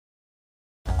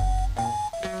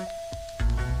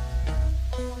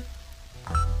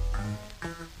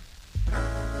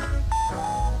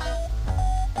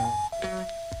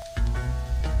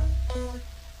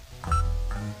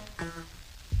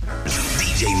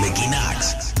Mickey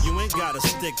Knox. You ain't gotta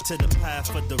stick to the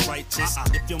path of the righteous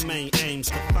if your main aim's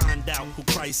to find out who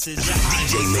Christ is.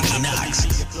 DJ Mickey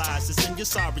Knox. And you're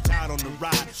sorry out on the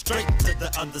ride, straight to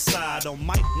the other side on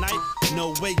Mike Night.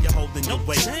 No way you're holding your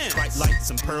weight. Bright lights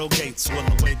and pearl gates will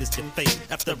await is your fate.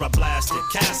 After I blasted,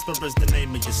 Casper is the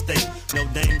name of your state. No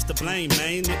names to blame,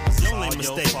 man. It was your only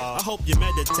mistake. I hope you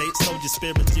meditate so your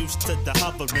spirit's used to the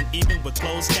hovering. Even with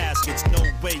closed caskets, no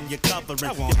way you're covering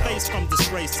your face from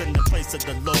disgrace in the place of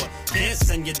the Lord. Can't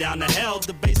send you down to hell,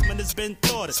 the basement has been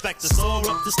thought. Expect to soar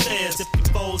up the stairs if you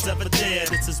foes ever dare.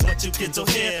 This is what you kids will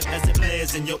hear as it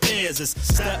blares in your ears. It's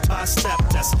step by step,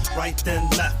 that's right then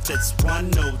left. It's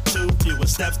 1, no 2, fewer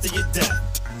steps to your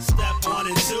death. Step 1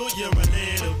 and 2, you're a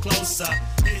little closer.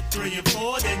 Hit 3 and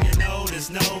 4, then you know there's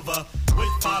Nova. With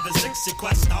 5 and 6, your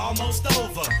quest almost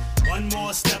over. One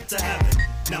more step to heaven,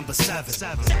 number 7.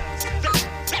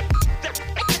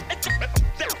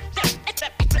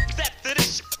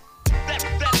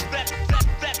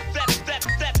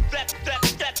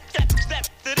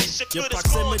 Your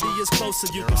proximity is closer,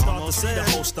 you can start to see the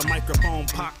host. The microphone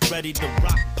pop, ready to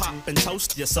rock, pop, and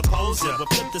toast you. Suppose you will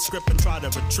flip the script and try to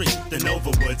retreat. Then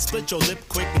overwood, split your lip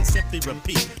quick and simply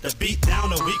repeat. The beat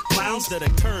down of weak clowns that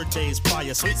occurred days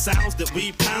prior. Sweet sounds that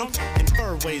we pound and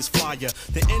fur waves flyer.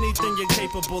 Than anything you're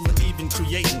capable of even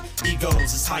creating.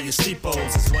 Egos as high as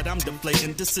steeples is what I'm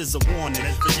deflating. This is a warning.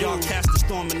 For y'all cast the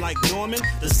storming like Norman.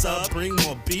 The sub bring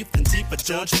more beef than teeth for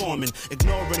Judge Foreman.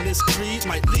 Ignoring this creed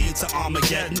might lead to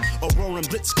Armageddon. Or roaring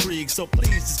blitzkrieg, so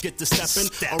please just get to stepping.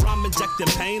 Or I'm injecting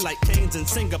pain like Cain's in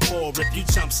Singapore. If you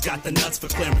chumps got the nuts for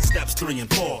clearing steps 3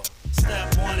 and 4.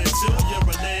 Step 1 and 2, you're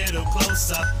a little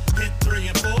closer. Hit 3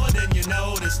 and 4, then you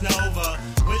know there's Nova.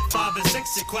 With 5 and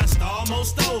 6, your quest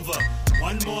almost over.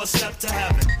 One more step to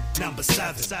heaven, number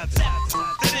 7.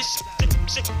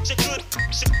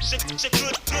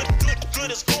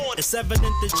 It's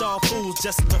evident that y'all fools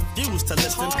just refuse to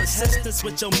listen. Persistence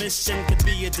with your mission could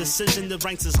be a decision. The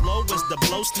ranks as low as the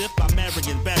blow slip by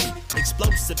Marion Barry.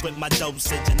 Explosive with my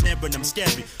dosage and nearing them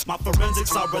scary. My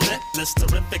forensics are relentless,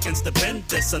 terrific and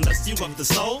stupendous. Unless you have the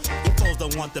soul, you folks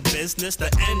don't want the business. The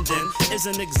ending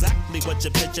isn't exactly what you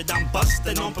pictured. I'm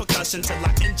busting on percussion till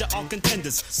I injure all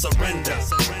contenders. Surrender.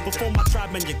 Before my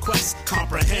tribe and your quest,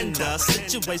 comprehend the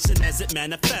situation as it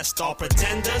manifests. All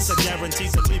pretenders are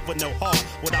guarantees to leave with no heart.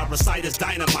 What I recite is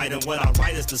dynamite and what I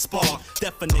write is the spark.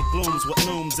 Definite glooms what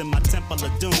looms in my temple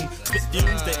of doom. Spit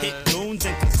fumes that hit goons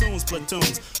and consumes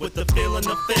platoons. With the feeling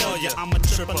of failure, I'm a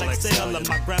triple XL and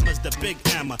my grammar's the big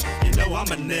hammer. You know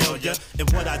I'ma nail ya.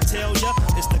 And what I tell ya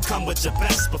is to come with your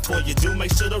best. Before you do,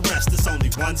 make sure the rest. There's only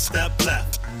one step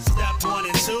left. Step 1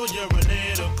 and 2, you're a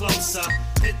little closer.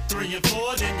 Hit 3 and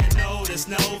 4, then you know there's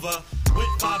Nova. With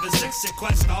 5 and 6, your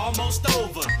quest almost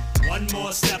over. One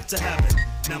more step to heaven,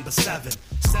 number 7.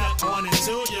 Step 1 and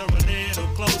 2, you're a little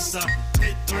closer.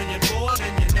 Hit 3 and 4,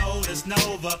 then you know there's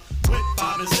Nova. With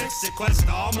 5 and 6, your quest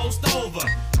almost over.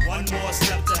 One more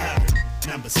step to heaven,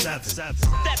 number 7.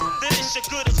 That is your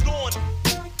good is gone.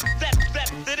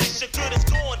 That is your good is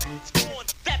gone. It's gone.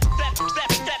 That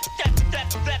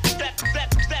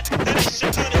is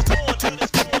your good is gone.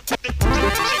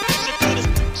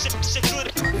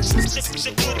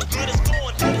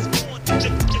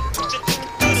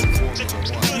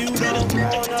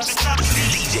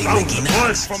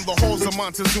 From the halls of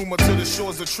Montezuma to the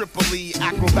shores of Tripoli,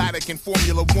 Akrobatik and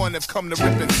Formula 1 have come to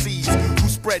rip and seize. Who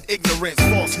spread ignorance,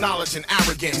 false knowledge, and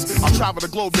arrogance. I'll travel the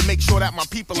globe to make sure that my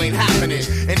people ain't happening.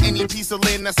 And any piece of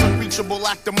land that's unreachable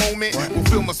at the moment will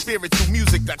fill my spirit through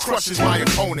music that crushes my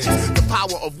opponents. The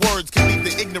power of words can leave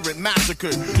the ignorant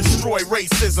massacred, destroy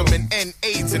racism and end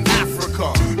AIDS in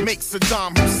Africa. Make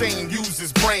Saddam Hussein use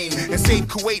his brain and save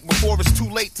Kuwait before it's too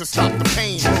late to stop the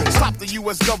pain. Stop the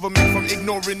U.S. government from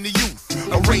ignoring the youth.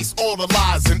 Erase all the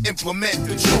lies and implement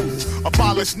the truth.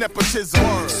 Abolish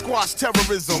nepotism, squash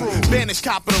terrorism, banish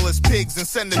capitalist pigs and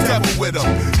send the devil with them.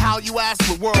 How you ask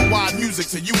for worldwide music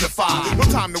to unify? No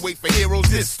time to wait for heroes,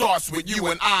 this starts with you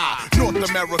and I. North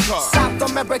America, South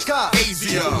America,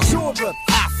 Asia, Europe,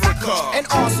 Africa, and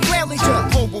Australia.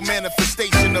 Global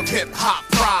manifestation of hip-hop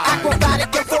pride.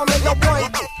 Akrobatik and Formula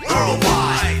 1.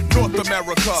 Worldwide, North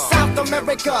America, South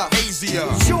America, Asia,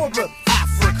 Europe,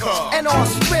 Africa, and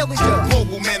Australia.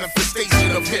 Global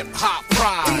manifestation of hip-hop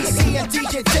pride. DC and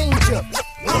DJ Danger.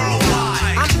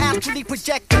 Worldwide. I'm actually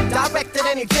projected, directed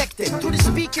and ejected through the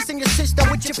speakers in your system,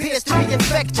 which appears to be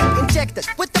infected. Injected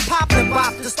with the pop and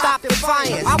bop to stop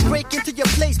defiance. I'll break into your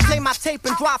place, play my tape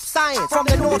and drop science from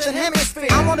the northern hemisphere.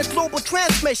 I'm on a global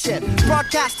transmission,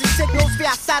 broadcasting signals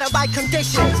via satellite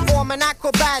conditions. Form an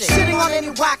acrobatic, sitting on any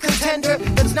whack contender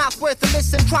that's not worth a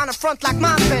listen, trying to front like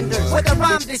mind benders with a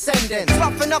rhyme descendants.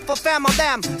 Roughing up a fam of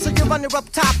them, so your runner-up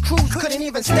top crews couldn't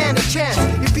even stand a chance.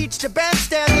 You beach the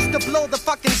bandstand just to blow the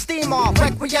fucking steam off.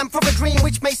 Requiem for a dream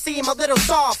which may seem a little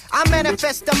soft. I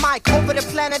manifest the mic over the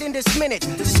planet in this minute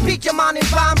to speak your mind in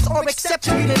rhymes or accept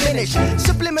to be diminished.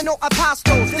 Subliminal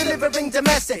apostles delivering the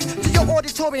message to your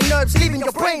auditory nerves, leaving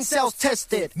your brain cells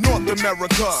tested. North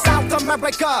America, South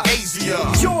America, Asia,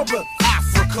 Europe,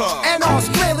 Africa, and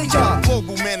Australia.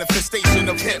 Global manifestation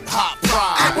of hip-hop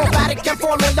pride. Acrobatic and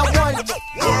Formula One.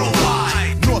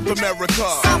 Worldwide. North America,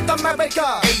 South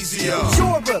America, Asia,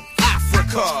 Europe,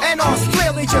 Africa, and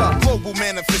Australia. Global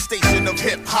manifestation of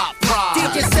hip-hop pride.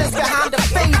 DJ says behind the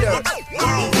fader.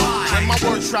 Worldwide. When my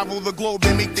words travel the globe,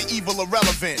 they make the evil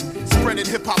irrelevant. Spreading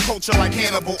hip-hop culture like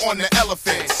Hannibal on the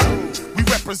elephants. We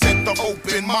represent the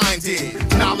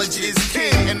open-minded. Knowledge is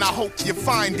king, and I hope you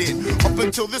find it. Up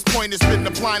until this point, it's been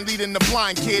the blind leading the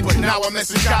blind kid, but now our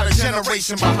message got a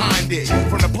generation behind it.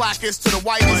 From the blackest to the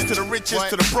whitest, to the richest,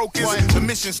 to the brokest, the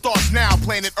mission starts now.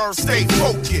 Planet Earth, stay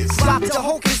focused. Drop the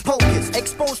hocus pocus,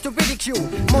 exposed to ridicule.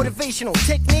 Motivational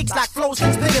techniques like flows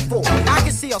that's pitiful. I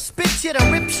can see I'll spit shit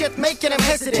and rip shit, making them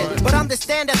hesitant. But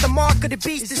understand that the mark of the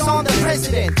beast is on the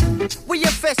president. We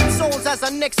infest souls as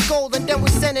our next goal, and then we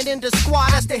send it in the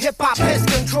squad as the hip-hop pest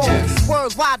control.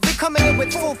 Worldwide, we coming in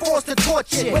with full force to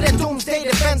torch it. With a doomsday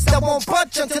defense that won't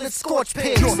budge until it's scorched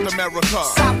pigs. North America,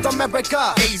 South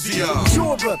America, Asia,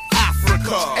 Europe,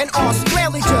 Africa, and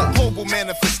Australia. Global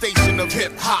manifestation of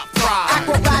hip-hop pride.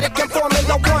 Acrobatic and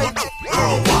Formula One.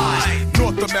 Worldwide.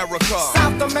 North America,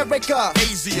 South America,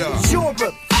 Asia,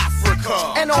 Europe,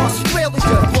 Africa, and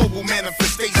Australia. Global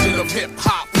manifestation of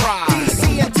hip-hop pride.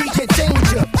 DC and DJ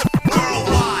Danger.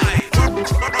 Worldwide.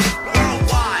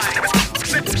 Worldwide.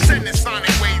 Send the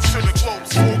sonic waves to the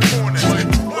globe's four corners.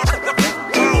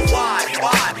 Worldwide.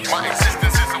 My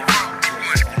existence is a world.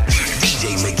 DJ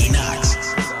Mickey Knox.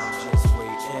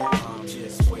 I'm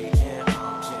just waiting,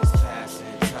 I'm just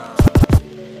passing time.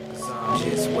 'Cause I'm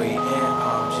just waiting,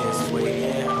 I'm just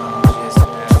waiting, I'm just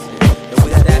passing. And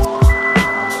with that,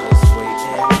 I'm just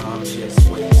waiting, I'm just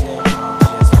waiting, I'm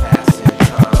just passing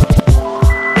time.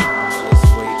 I'm just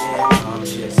waiting, I'm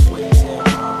just waiting,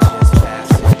 I'm just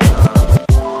passing time. I'm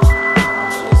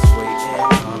just waiting,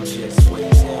 I'm just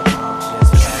waiting, I'm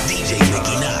just passing DJ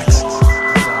Mickey time. Knox.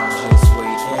 'Cause I'm just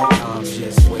waiting, I'm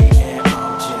just waiting,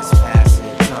 I'm just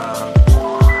passing time.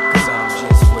 'Cause I'm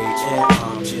just waiting,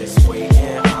 I'm just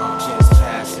waiting, I'm just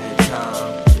passing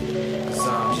time. 'Cause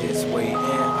I'm just waiting,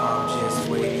 I'm just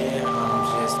waiting, I'm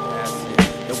just passing.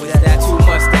 And with that too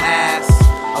much to ask,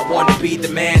 I wanna be the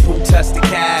man who touched the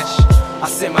cash. I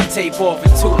sent my tape off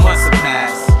and 2 months have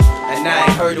passed, and I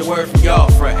ain't heard a word from y'all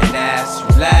frontin' ass.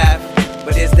 You laugh,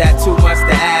 but is that too much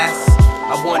to ask?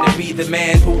 I wanna be the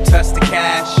man who touched the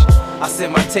cash. I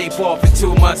sent my tape off and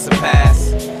 2 months have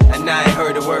passed, and I ain't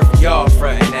heard a word from y'all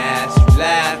frontin' ass. You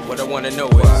laugh, what I wanna know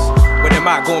is, when am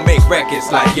I gonna make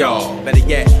records like y'all? Better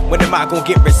yet, when am I gonna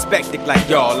get respected like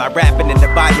y'all? I rap in an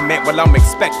environment while I'm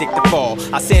expected to fall.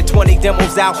 I send 20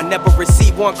 demos out and never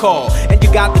receive one call, and you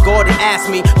got the gall to ask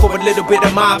me for a little bit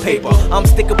of my paper. I'm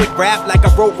sticking with rap like I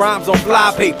wrote rhymes on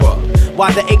fly paper.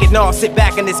 While the A&R sit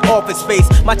back in his office space,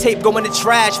 my tape go in the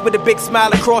trash with a big smile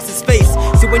across his face.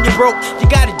 See, when you're broke, you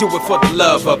gotta do it for the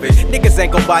love of it. Niggas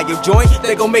ain't gon' buy your joint,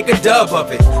 they gon' make a dub of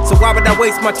it. So why would I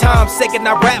waste my time saying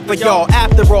I rap for y'all?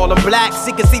 After all, I'm black, so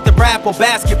you can see the rap or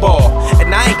basketball.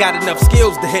 And I ain't got enough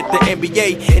skills to hit the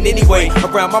NBA. And anyway,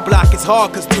 around my block it's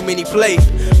hard cause too many play.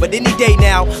 But any day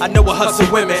now, I know I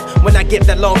hustle women. When I get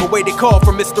that long awaited call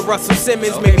from Mr. Russell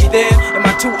Simmons, maybe then, in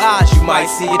my 2 eyes you might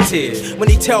see a tear. When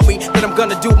he tell me that I'm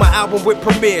gonna do my album with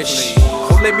Premiere.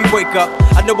 So let me wake up,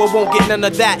 I know I won't get none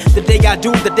of that. The day I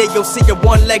do, the day you'll see a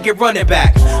one-legged running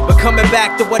back. But coming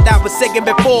back to what I was saying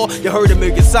before, you heard a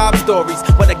million sob stories,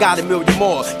 but I got a million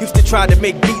more. Used to try to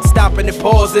make beats, stopping and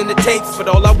pausing the tapes, but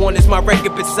all I want is my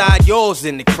record beside yours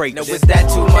in the crate. Now is that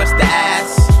too much to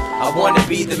ask? I wanna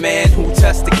be the man who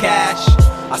touched the cash.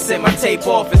 I sent my tape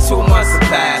off and 2 months have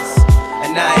passed,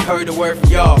 and I ain't heard a word from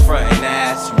y'all frontin'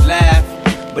 ass. You laugh,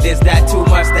 but is that too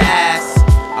much to ask?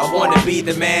 I wanna be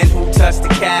the man who touched the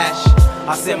cash.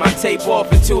 I sent my tape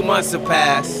off and 2 months have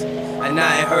passed, and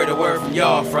I ain't heard a word from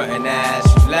y'all frontin' ass.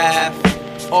 You laugh.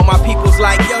 All my people's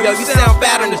like, yo, you sound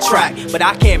bad on the track, but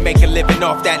I can't make a living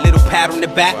off that little pat on the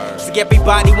back. See,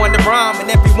 everybody wanna rhyme, and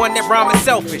everyone that rhyme is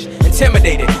selfish,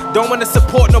 intimidated, don't wanna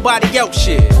support nobody else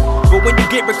shit. But when you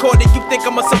get recorded, you think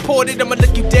I'ma support it, I'ma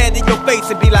look you dead in your face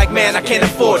and be like, man, I can't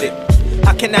afford it.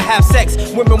 How can I have sex?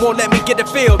 Women won't let me get a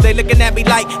feel. They looking at me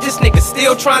like, this nigga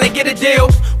still trying to get a deal.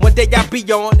 One day I'll be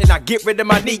on and I get rid of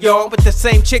my neon with the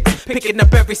same chicks picking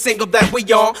up every single that we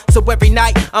on. So every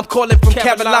night I'm calling from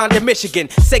Carolina to Michigan,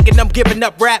 saying I'm giving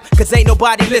up rap cause ain't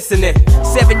nobody listening.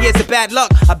 7 years of bad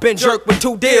luck, I've been jerked with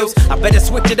 2 deals. I better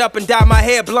switch it up and dye my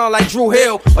hair blonde like Drew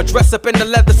Hill, or dress up in the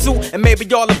leather suit and maybe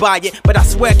y'all will buy it. But I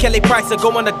swear Kelly Price will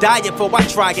go on a diet before I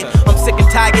try it. I'm sick and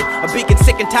tired of being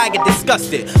sick and tired,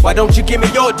 disgusted. Why don't you give me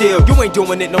your deal? You ain't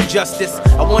doing it no justice.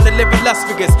 I wanna live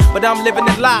illustrious, but I'm living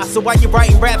a lie. So while you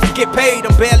writing raps to get paid,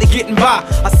 I'm barely getting by.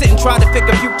 I sit and try to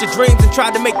figure future dreams and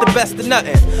try to make the best of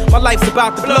nothing. My life's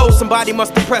about to blow, somebody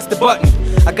must have pressed the button.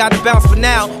 I gotta bounce for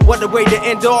now, what a way to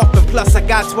end off. And plus I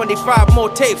got 25 more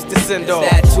tapes to send off.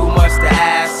 Is that too much to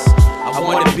ask? I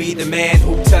wanna be the man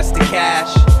who touched the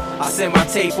cash. I send my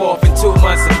tape off and 2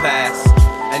 months have passed,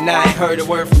 and I ain't heard a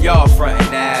word from y'all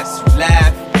frontin' ass. You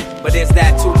laugh, but is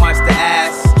that too much to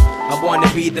ask? I wanna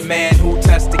be the man who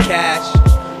touched the cash.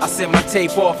 I sent my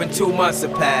tape off and 2 months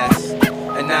have passed,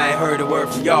 and I ain't heard a word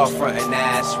from y'all frontin'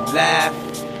 ass. You laugh,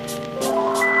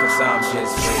 cause I'm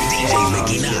just waiting, I'm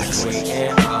just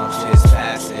waiting, I'm just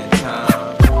passing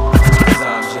time. Cause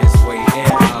I'm just waiting,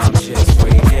 I'm just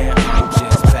waiting, I'm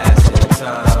just passing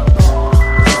time.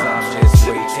 Cause I'm just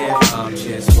waiting, I'm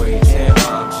just waiting,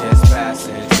 I'm just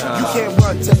passing time. You can't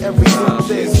run to every new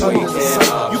thing under the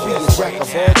sun. You be a jack of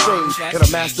all trades and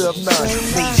a master of none.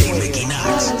 DJ Mickey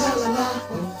Knox.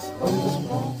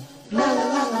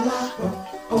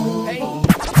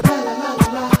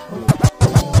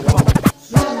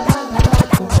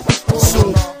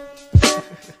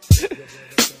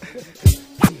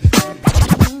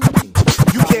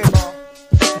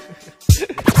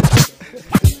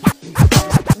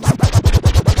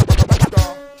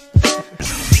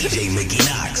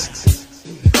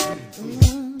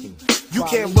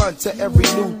 To every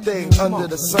new thing under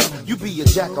the sun. You be a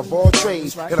jack of all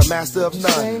trades and a master of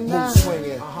none. Move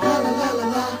swinging.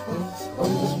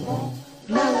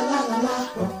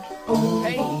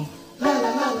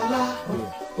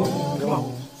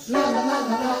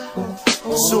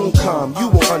 Soon come, you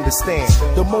will understand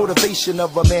the motivation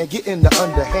of a man getting the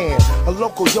underhand. A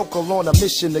local yokel on a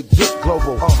mission to get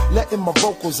global. Letting my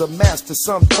vocals amass to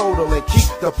some total and keep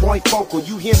the point focal.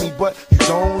 You hear me, but you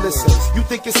don't listen. You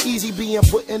think it's easy being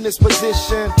put in this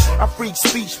position? I freak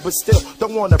speech, but still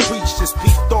don't wanna preach. Just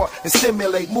peak thought and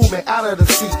stimulate movement out of the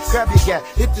seats. Grab your gat,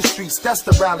 hit the streets. That's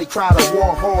the rally cry, the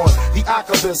war horn. The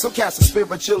Akrobatik, some cats are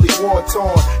spiritually war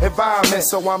torn. Environment,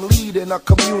 so I'm leading a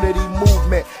community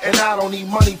movement, and I don't need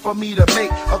money for me to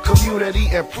make a community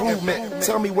improvement.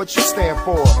 Tell me what you stand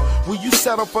for. Will you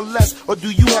settle for less, or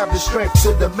do you have the strength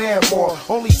to demand more?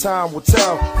 Only time will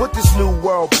tell what this new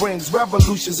world brings.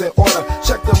 Revolutions in order.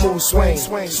 Check the move, swing,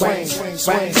 swing, swing, swing,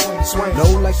 swing, swing, swing.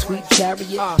 No, like sweet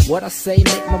chariot. What I say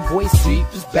make my voice deep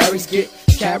as berries get.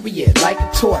 Carry it like a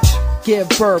torch. Give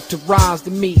birth to rhymes to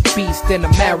meet beast, then I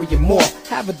marry you more.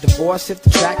 Have a divorce if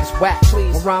the track is whack. My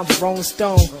rhymes are Rolling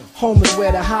Stone. Home is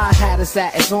where the hi-hat is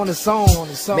at. It's on its own.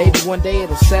 Maybe one day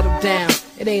it'll settle down.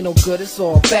 It ain't no good, it's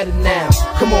all better now.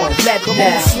 Come on, let it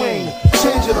down. Swing,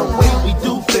 changing the way we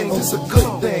do things. It's a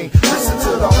good thing. Listen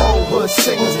to the whole hood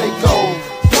sing as they go.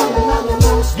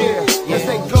 Yeah, as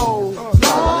they go.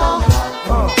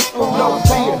 No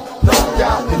fear, no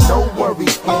doubt, and no worry.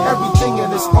 Everything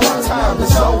in its own time,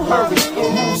 there's no hurry.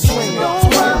 Move swinging,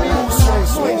 swinging,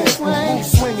 swinging,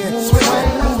 swinging,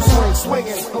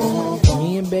 swinging, swinging.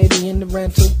 Me and baby in the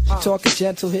rental, talking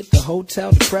gentle, hit the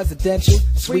hotel, the presidential.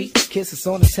 Sweet kisses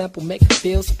on the temple, make it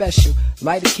feel special.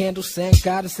 Light a candle, send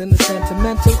goddess in the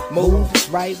sentimental. Move is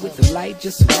right with the light,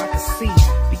 just so I can see.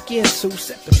 Begin to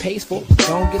set the pace for what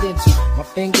don't get into. My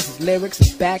fingers is lyrics,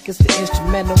 and back is the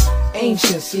instrumental.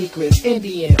 Ancient secrets,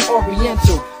 Indian,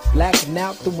 Oriental. Blacking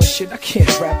out, doing shit I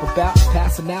can't rap about.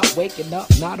 Passing out, waking up,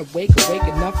 not awake, awake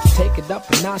enough to take it up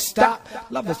and not stop.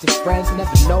 Lovers and friends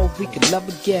never know if we can love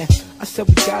again. I said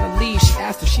we gotta leave, she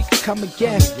asked if she could come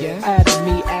again. I had to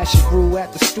meet Asheru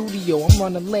at the studio, I'm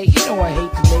running late. You know I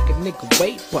hate to make a nigga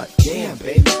wait, but damn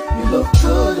baby, you look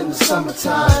good in the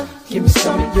summertime. Give me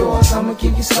some of yours, I'ma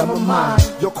give you some of mine.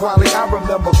 Yo, Quali, I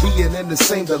remember being in the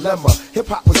same dilemma.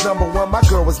 Hip-hop was #1, my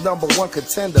girl was #1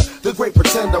 contender. The great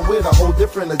pretender with a whole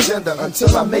different agenda.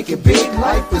 Until I make it big,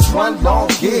 life is one long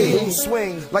gig.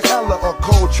 Swing like Ella or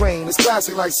Coltrane. It's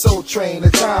classic like Soul Train.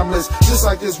 It's timeless, just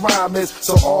like this rhyme is.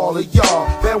 So all of y'all,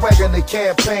 bandwagon the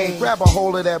campaign. Grab a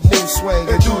hold of that move swing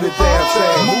and do the damn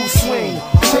thing. Move swing,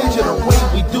 changing the way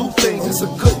we do things. It's a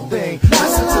good thing.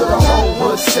 Listen to the whole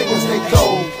hood sing as they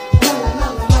go.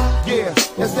 Yeah,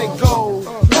 as they go.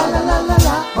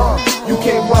 You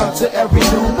can't run to every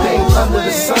new thing under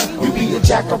the sun. You be a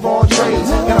jack of all trades,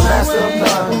 and a master of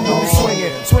none. Move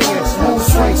swinging, swinging, smooth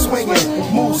swing,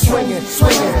 swinging, move swinging,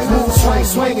 swinging, move swing,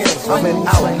 swinging. I'm an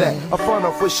outlet, a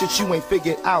funnel for shit you ain't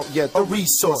figured out yet. The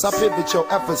resource, I pivot your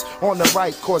efforts on the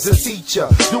right course. A teacher,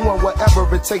 doing whatever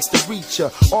it takes to reach ya.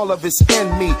 All of it's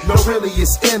in me, no really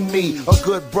it's in me. A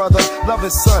good brother, loving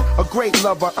son, a great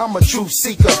lover. I'm a truth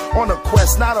seeker on a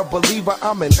quest, not a believer.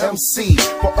 I'm an MC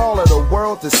for all of the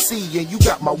world to see, and you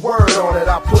got my word on it.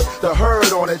 I put the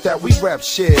herd on it that we rap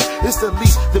shit. It's the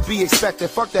least to be expected.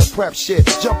 Fuck that prep shit.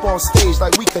 Jump on stage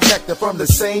like we connected from the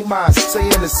same minds, saying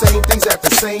the same things at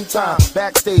the same time.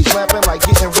 Backstage rapping like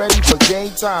getting ready for game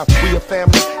time. We a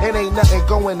family, and ain't nothing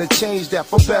going to change that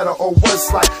for better or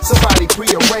worse. Like somebody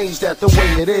prearranged that the way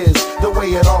it is, the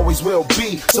way it always will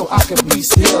be, so I can be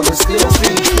still and still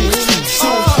be.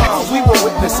 Soon come, we will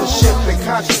witness a shift in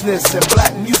consciousness, and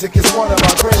black music is one of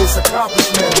our greatest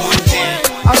accomplishments.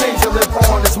 I aim to live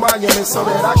on this monument so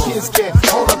that our kids can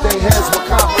hold up their heads with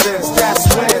confidence. That's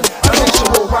when a nation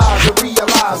will rise and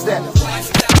realize that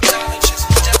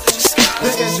the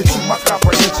answer to my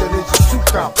comprehension is just too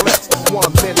complex.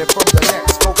 1 minute from the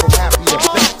next, go from happy to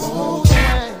best.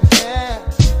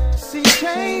 See,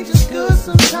 change is good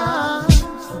sometimes.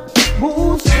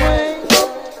 Move swing.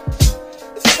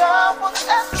 It's time for the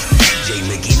DJ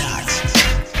Mickey Knox.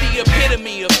 The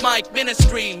epitome of mic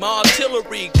ministry, my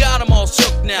artillery, got them all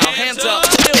shook now. Hands up,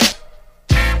 still.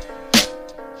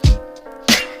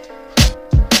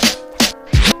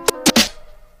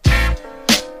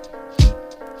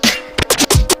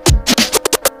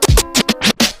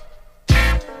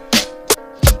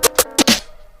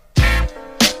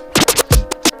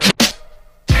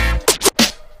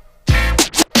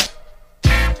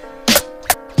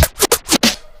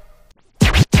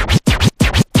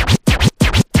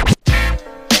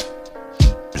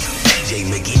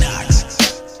 Mickey Knox.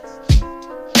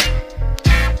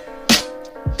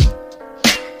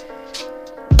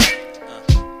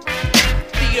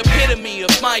 The epitome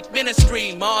of mic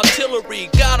ministry, my artillery,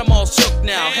 got them all shook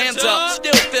now. Hands up,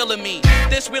 still feeling me.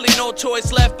 There's really no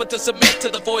choice left but to submit to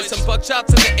the voice and buck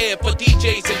shots in the air for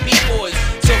DJs and B-boys.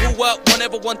 So who up,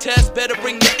 whenever one test, better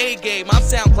bring the A-game. I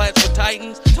sound clash with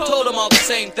Titans, told them all the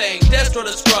same thing. Destroy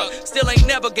the struck, still ain't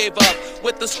never gave up.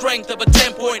 With the strength of a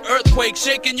 10-point earthquake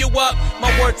shaking you up.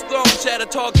 My words thrown, shatter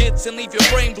targets and leave your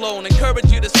brain blown. Encourage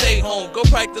you to stay home, go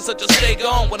practice or just stay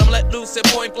gone. When I'm let loose at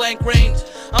point blank range,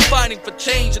 I'm fighting for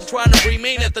change and trying to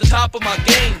remain at the top of my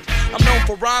game. I'm known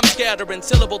for rhyme scattering,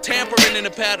 syllable tampering in the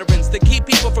patterns that keep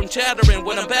people from chattering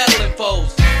when I'm battling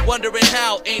foes. Wondering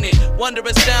how, ain't it?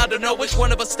 Wondrous now to know which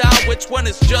one of us style, which one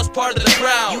is just part of the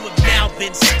crowd. You have now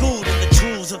been schooled in the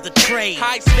tools of the trade.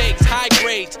 High stakes, high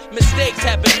grades, mistakes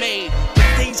have been made. But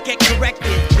things get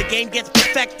corrected, the game gets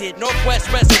perfected. Northwest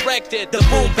resurrected, the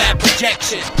boom bap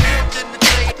projection.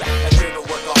 Asheru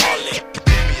workaholic. Give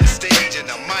me a stage and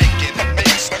a mic and a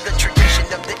mix. And the tradition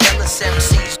of the illest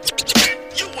MCs.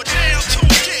 You were down to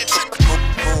get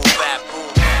Boom bap,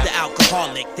 the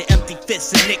alcoholic, the empty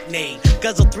fist's a nickname.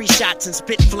 Guzzle 3 shots and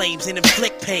spit flames and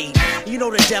inflict pain. You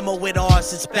know the demo with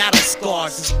ours, it's battle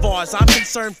scars. As far as I'm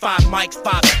concerned, 5 mics,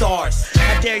 5 stars.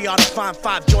 I dare y'all to find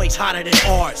 5 joints hotter than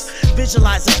ours.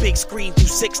 Visualize a big screen through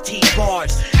 16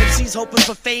 bars. MCs hoping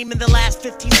for fame in the last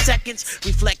 15 seconds.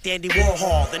 Reflect Andy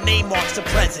Warhol, the name marks the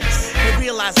presence. And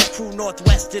realize the crew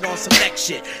Northwest did on some next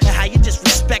shit. And how you just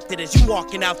respect it as you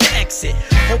walking out the exit.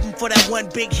 Hoping for that one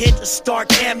big hit, a star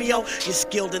cameo. You're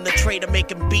skilled in the trade of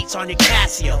making beats on your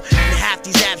Casio. And half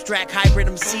these abstract hybrid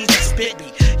MCs that spit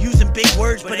me, using big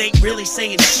words but ain't really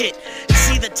saying shit. And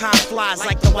see the time flies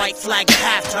like the white flag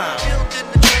at halftime.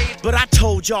 But I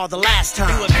told y'all the last time,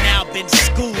 you have now been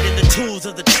schooled in the tools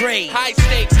of the trade. High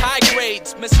stakes, high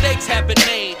grades, mistakes have been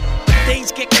made. But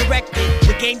things get corrected,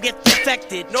 the game gets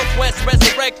perfected. Northwest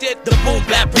resurrected, the boom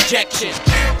bap projection.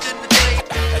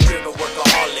 Asheru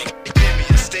workaholic. Give me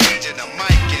a stage and a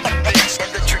mic and a mix.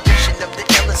 And the tradition of the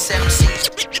illest MCs.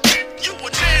 You were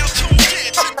down to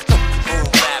get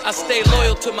I stay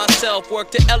loyal to myself, work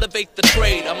to elevate the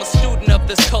trade. I'm a student of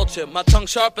this culture, my tongue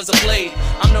sharp as a blade.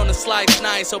 I'm known to slice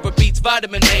nice over beats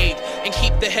Vadim made, and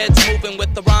keep the heads moving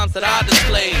with the rhymes that I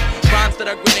display. Rhymes that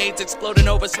are grenades exploding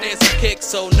over snares and kicks,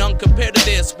 so none compare to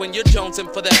this when you're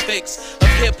jonesing for that fix of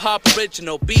hip-hop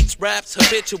original, beats, raps,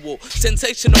 habitual,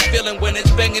 sensational feeling when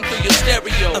it's banging through your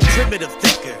stereo. A primitive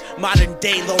thinker, modern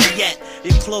day laureate.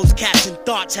 Your closed caption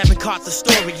thoughts haven't caught the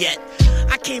story yet.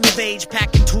 I came of age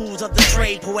packing tools of the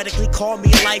trade. Poetically call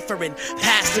me a lifer and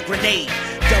pass the grenade.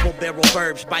 Double barrel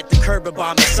verbs, bite the curb and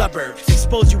bomb the suburbs.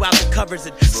 Expose you out the covers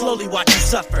and slowly watch you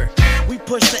suffer. We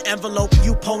push the envelope,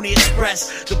 you Pony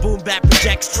Express. The boom bap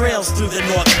projects trails through the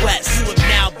Northwest. You have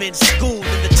now been schooled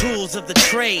in the tools of the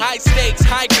trade. High stakes,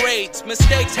 high grades,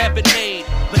 mistakes have been made.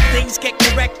 But things get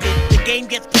corrected, the game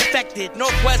gets perfected.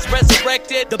 Northwest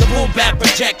resurrected, the boom bap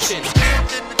projection.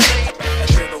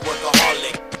 Adrenal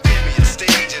workaholic. Give me a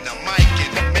stage and a mic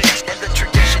and a mix. And the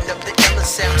tradition of the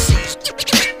illest MCs.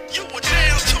 You were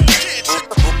down to kids.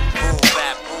 Boom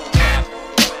bap, boom bap,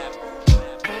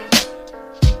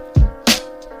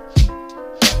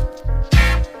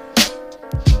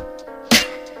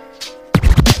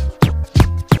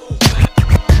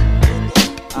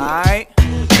 Alright.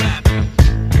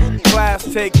 Class,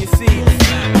 take your seats.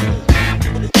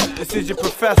 This is your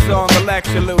professor on the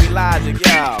lecture, Louis Logic,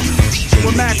 y'all.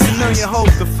 When Maximilian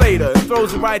holds the fader and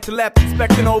throws it right to left,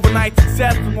 expecting overnight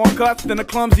success with more cuts than a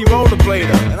clumsy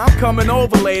rollerblader. And I'm coming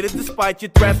over later despite your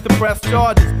threats to press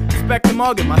charges. Expect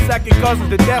mugging, my second cousin's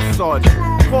the death sergeant.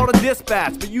 Call the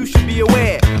dispatch, but you should be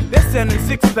aware they're sending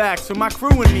 6-packs for my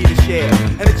crew and me to share.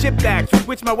 And the chip backs with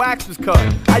which my wax was cut,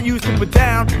 I used to put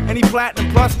down any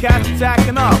platinum plus cats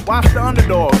attacking up. Watch the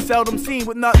underdog, seldom seen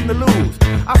with nothing to lose.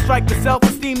 I strike the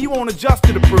self-esteem you won't adjust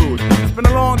to the bruise. It's been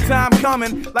a long time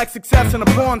coming, like success in a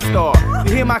porn star.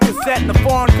 You hear my cassette in a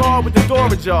foreign car with the door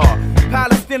ajar.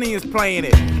 Palestinians playing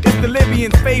it, it's the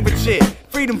Libyans' favorite shit.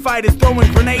 Freedom fighters throwing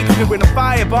grenades with a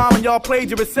firebomb, and y'all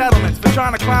plagiarist settlements for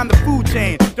trying to climb the food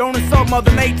chain. Don't insult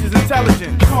Mother Nature's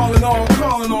intelligence. Calling all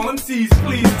MCs,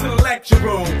 please, to the lecture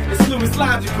room. It's Louis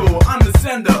Logical, I'm the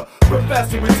sender.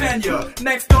 Professor with tenure,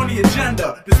 next on the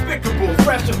agenda. Despicable,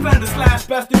 fresh offender /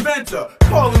 best inventor.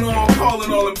 Calling all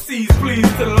MCs, please,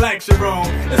 to the lecture room.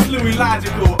 It's Louis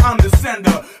Logical, I'm the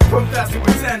sender. Professor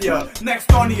with tenure,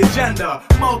 next on the agenda.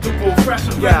 Multiple, fresh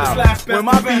offender / best inventor. When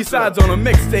my B-side's on a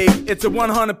mixtape, it's a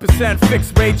 100%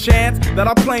 fixed rate chance that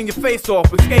I'll play your face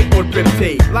off with skateboard grip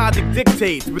tape. Logic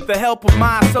dictates with the help of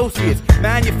my associates,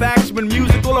 manufacturing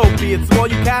musical opiates. So all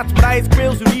you cats with ice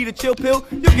grills who need a chill pill,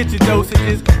 you'll get your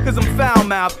dosages. Cause I'm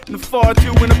foul-mouthed and far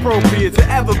too inappropriate to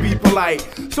ever be polite.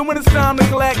 So when it's time to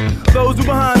collect, those who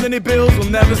behind any bills will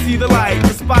never see the light.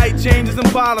 Despite changes in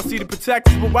policy to protect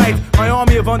civil rights, my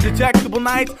army of undetectable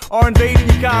knights are invading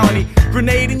your colony,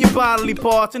 grenading your bodily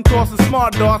parts and tossing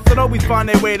smart darts that always find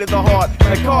their way to the heart.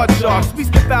 Like card sharks, we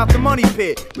step out the money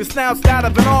pit with snouts out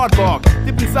of an aardvark,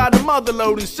 dip inside the mother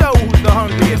load and show who's the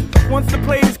hungriest. Once the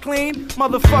plate is clean,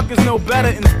 motherfuckers know better.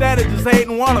 Instead of just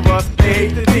hating one of us, they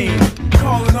hate the team.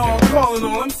 Calling all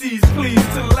MCs, please,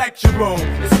 to the lecture room.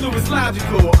 It's Louis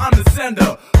Logical, I'm the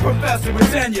sender. Professor with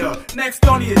tenure, next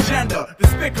on the agenda.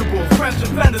 Despicable, fresh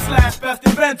offender / best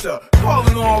inventor.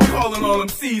 Calling all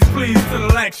MCs, please, to the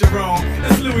lecture room.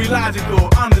 It's Louis Logical,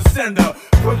 I'm the sender.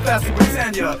 Professor with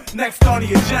tenure, next on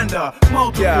the agenda.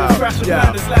 Multiple, fresh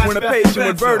offender / when a patient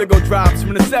with vertigo drops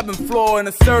from the 7th floor in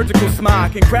a surgical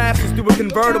smock and crashes through a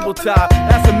convertible top,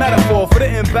 that's a metaphor for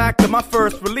the impact of my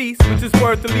first release, which is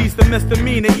worth at least a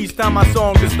misdemeanor each time my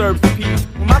song disturbs the peace.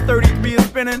 When my 33 is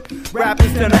spinning,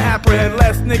 rappers tend to apprehend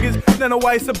less niggas than a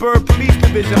white suburb police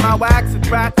division. My wax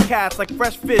attracts cats like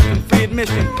fresh fish and free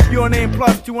admission. Your name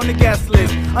 +2 on the guest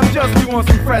list. I'm just you on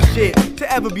some fresh shit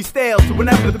to ever be stale. So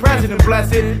whenever the president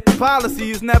bless it, the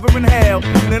policy is never in hell.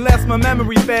 And unless my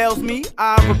memory fails me,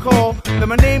 I recall that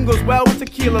my name goes well with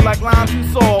tequila like limes and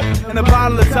salt, and a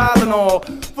bottle of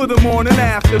Tylenol for the morning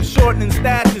after, shortening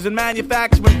stashes and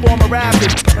manufacturing former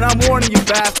rappers. And I'm warning you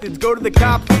bastards, go to the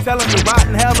cops and tell them to rot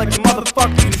in hell like the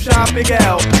motherfuckers who shot Big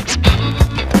L.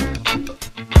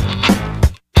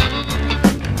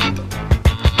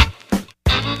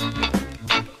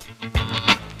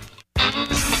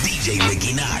 DJ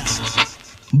Ricky Knox.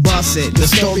 Bust it, the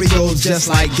story goes just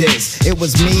like this. It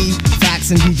was me,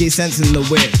 Fax, and DJ Sense in the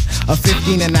whip. A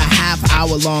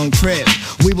 15.5-hour long trip.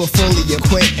 We were fully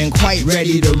equipped and quite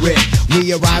ready to rip.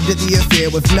 We arrived at the affair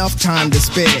with enough time to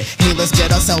spare. Hey, let's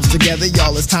get ourselves together,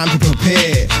 y'all, it's time to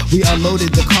prepare. We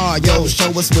unloaded the car, yo, show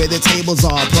us where the tables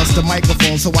are, plus the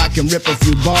microphone so I can rip a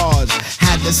few bars.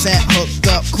 Had the set hooked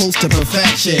up close to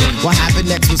perfection. What happened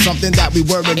next was something that we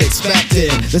weren't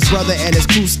expecting. This brother and his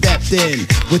crew stepped in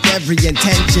with every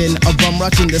intention of bum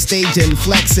rushing the stage and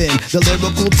flexing the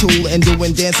lyrical tool and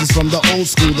doing dances from the old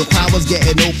school. The crowd was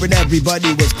getting open,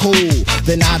 everybody was cool.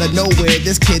 Then out of nowhere,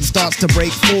 this kid starts to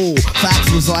break full. Fax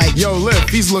was like, yo, Lip,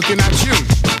 he's looking at you.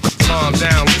 Calm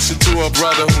down, listen to a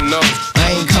brother who knows.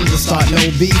 I ain't come to start no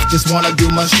beef, just wanna do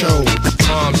my show.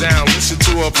 Calm down, listen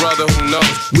to a brother who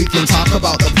knows. We can talk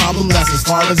about the problem, that's as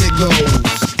far as it goes.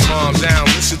 Calm down,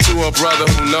 listen to a brother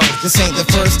who knows. This ain't the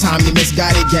first time you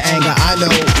misguided your anger, I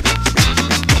know.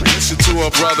 Listen to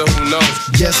a brother who knows.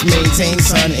 Just maintain,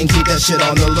 son, and keep that shit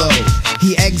on the low.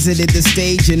 He exited the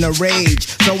stage in a rage,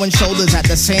 throwing shoulders at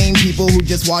the same people who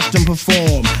just watched him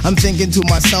perform. I'm thinking to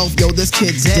myself, yo, this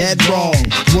kid's dead wrong.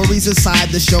 Worries aside,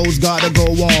 the show's gotta go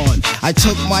on. I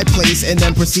took my place and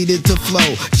then proceeded to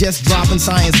flow, just dropping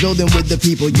science, building with the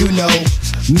people, you know.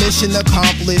 Mission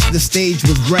accomplished, the stage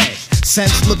was wrecked.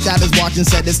 Sense looked at his watch and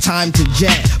said it's time to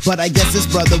jet. But I guess this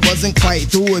brother wasn't quite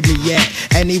through with me yet,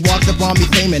 and he walked up on me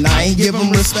claiming I ain't give him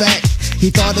respect. He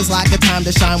thought his lack of time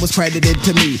to shine was credited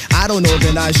to me. I don't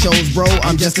organize shows, bro,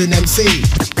 I'm just an MC.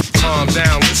 Calm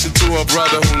down, listen to a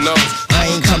brother who knows. I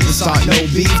ain't come to start no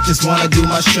beef, just wanna do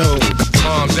my show.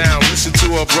 Calm down, listen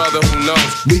to a brother who knows.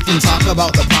 We can talk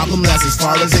about the problem, that's as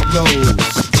far as it goes.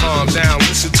 Calm down,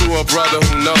 listen to a brother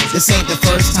who knows. This ain't the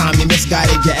first time you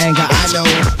misguided your anger, I know.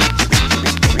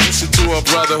 Listen to a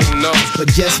brother who knows. But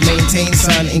just maintain,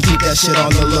 son, and keep that shit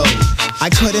on the low. I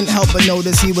couldn't help but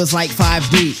notice he was like 5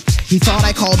 deep. He thought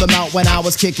I called him out when I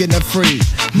was kicking the free.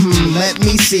 Let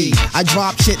me see. I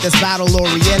dropped shit that's battle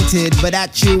oriented, but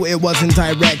at you it wasn't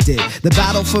directed. The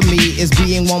battle for me is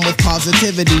being one with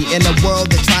positivity in a world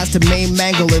that tries to maim,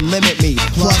 mangle, and limit me.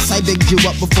 Plus I bigged you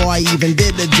up before I even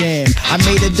did the jam. I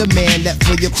made a demand that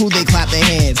for your crew they clap their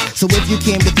hands. So if you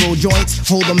came to throw joints,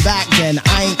 hold them back then.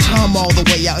 I ain't come all the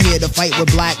way out here to fight with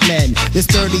black men.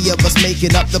 There's 30 of us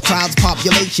making up the crowd's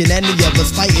population. Any of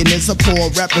us fighting is a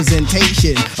poor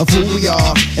representation of who we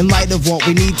are in light of what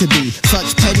we need to be.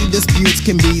 Such petty disputes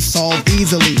can be solved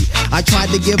easily. I tried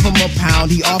to give him a pound,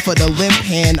 he offered a limp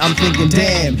hand. I'm thinking,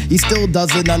 damn, he still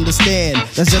doesn't understand.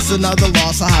 That's just another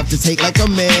loss I have to take like a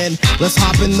man. Let's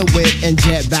hop in the whip and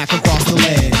jet back across the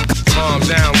land. Calm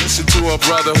down, listen to a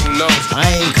brother who knows. I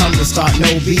ain't come to start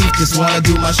no beef, just wanna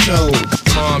do my show.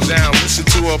 Calm down, listen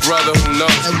to a brother who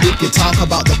knows. And we can talk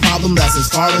about the problem, that's as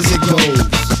far as it goes.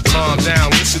 Calm down,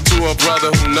 listen to a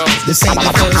brother who knows. This ain't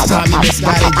the first time you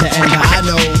misguided your anger, I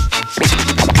know.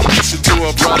 Listen to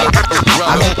a brother.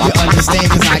 I hope you understand,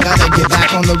 cause I gotta get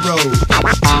back on the road.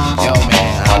 Yo,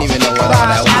 man, I don't even know what all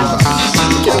that was.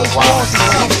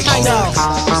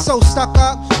 I'm so stuck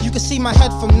up, you can see my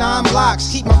head from 9 blocks.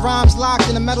 Keep my rhymes locked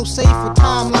in a metal safe with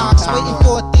time locks. Waiting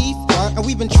for a thief, and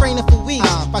we've been training for weeks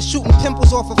by shooting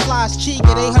pimples off a fly's cheek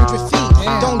at 800 feet.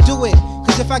 Don't do it,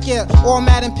 cause if I get all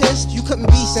mad and pissed, you couldn't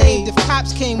be saved if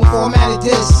cops came with formatted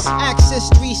discs. Axis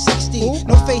 360,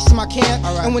 no face in my camp.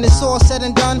 And when it's all said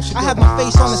and done, I have my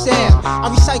face on the stamp. I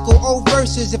recycle old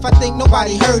verses if I think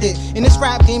nobody heard it. In this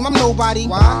rap game, I'm nobody.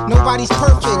 Nobody's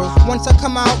perfect. Once I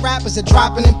come out, rappers are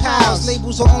dropping in piles.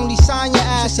 Labels will only sign your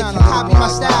ass if you copy my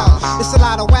style. It's a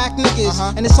lot of whack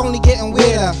niggas, and it's only getting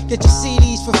weirder. Get your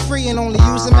CDs for free and only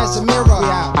use them as a mirror.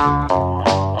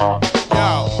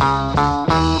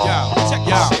 Check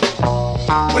this shit.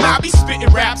 When I be spitting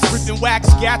raps, ripping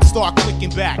wax, gats start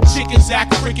clicking back. Chickens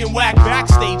act freaking whack,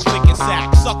 backstage licking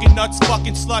sack. Sucking nuts,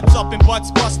 fucking sluts up and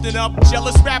butts busting up.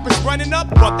 Jealous rappers running up,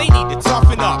 but they need to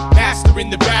toughen up. Mastering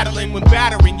the battling when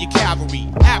battering your cavalry.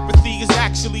 Apathy is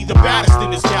actually the baddest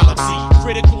in this galaxy.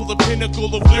 Critical, the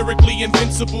pinnacle of lyrically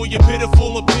invincible. Your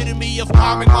pitiful epitome of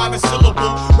common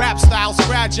monosyllable. Rap styles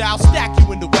fragile, stack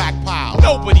you in the whack pile.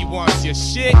 Nobody wants your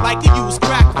shit like a used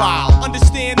crack vial.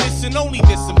 Understand this and only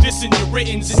this, I'm dissing your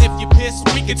writtens. And if you're pissed,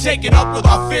 we can take it up with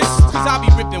our fists. Cause I be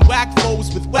ripping whack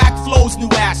flows with whack flows, new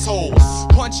assholes.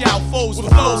 Punch out foes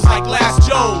with flows like Last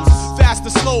Joe's. Fast or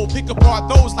slow, pick apart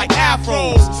those like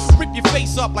afros. Rip your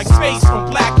face up like space from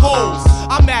black holes.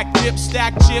 I'm act dip,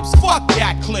 stack chips, fuck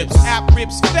that clips. App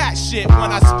rips fat shit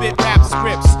when I spit rap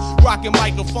scripts. Rockin'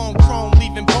 microphone chrome,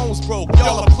 leaving bones broke.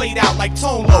 Y'all are played out like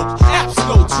Tone Loc. App's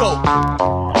no joke.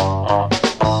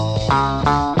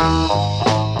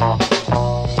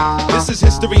 This is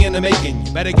history in the making.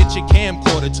 You better get your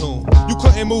camcorder tuned. You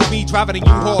couldn't move me driving a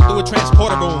U-Haul through a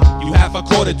transporter room. You have a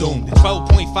quarter doomed. In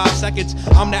 12.5 seconds,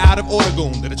 I'm the out of order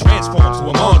goon that transforms to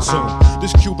a monsoon.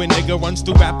 This Cuban nigga runs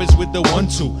through rappers with the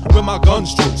 1-2. With my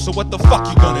guns drew, so what the fuck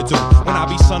you gonna do? When I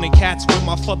be sunning cats with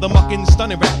my father mucking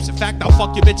stunning raps. In fact, I'll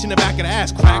fuck your bitch in the back of the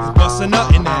ass crack. Bust a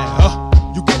nut in there,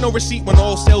 You get no receipt when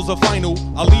all sales are final.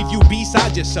 I'll leave you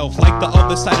beside yourself like the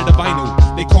other side of the vinyl.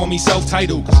 They call me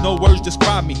self-titled, cause no words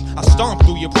describe me. I stomp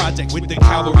through your project with the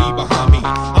cavalry behind me.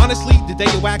 Honestly, the day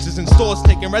your wax is in stores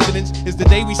taking residence is the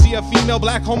day we see a female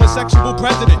black homosexual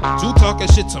president. You talking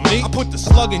shit to me? I put the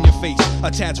slug in your face,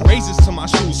 attach razors to my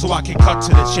shoes so I can cut to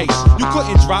the chase. You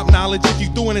couldn't drop knowledge if you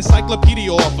threw an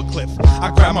encyclopedia off a cliff.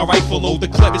 I grab my rifle, load the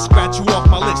clip, and scratch you off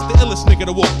my list. The illest nigga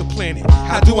to walk the planet.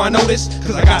 How do I know this?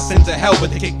 Cause I got sent to hell, but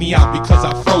they kicked me out because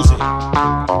I froze it.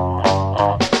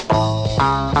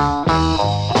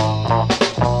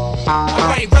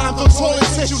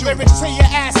 lyrics tear your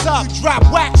ass up. You drop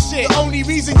whack shit. The only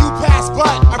reason you pass but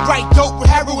I write dope with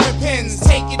heroin pens.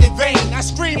 Take it in vain. I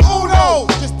scream, oh no,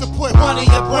 just to put one in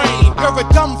your brain. You're a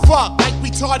dumb fuck, like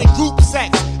retarded group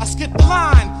sex. I skipped the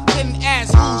line, didn't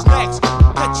ask who's next.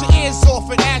 Cut your ears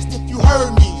off and asked if you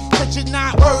heard me. Cause you're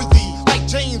not worthy, like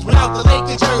James without the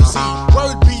Laker jersey.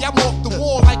 Word be, I'm off the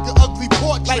wall like an ugly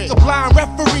portrait. Like a blind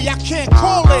referee, I can't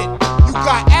call it. You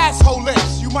got asshole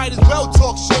lips, you might as well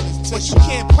talk shit. But you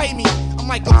can't play me, I'm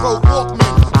like a rogue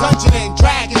Walkman. Dungeon and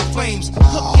dragon flames,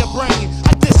 cook your brain.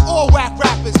 I diss all whack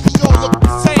rappers, cause y'all look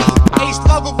the same. Ace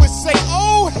Lover would say,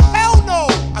 oh hell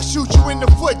no. I shoot you in the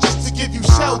foot just to give you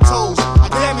shell toes. I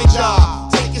damage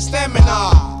y'all, take your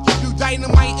stamina. Give you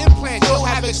dynamite implants, you'll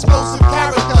have explosive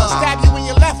character. Stab you in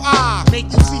your left eye,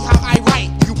 make you see how I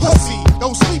write. You pussy,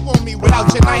 don't sleep on me without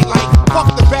your nightlight.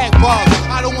 Fuck the bad bug,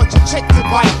 I don't want your chick to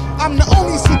bite. I'm the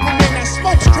only Superman that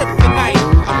smokes kryptonite.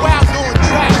 I'm wild on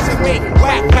tracks and make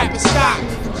whack rappers stop.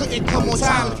 You couldn't come on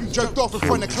time if you jerked off in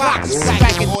front of clocks.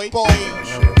 Back in boy.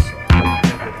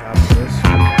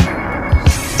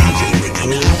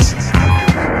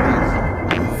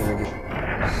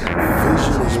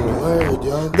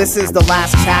 This is the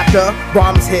last chapter.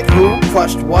 Bombs hit who?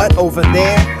 Crushed what? Over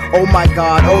there? Oh my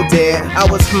god, oh dear.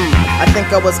 I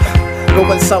think I was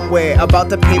going somewhere, about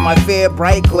to pay my fare,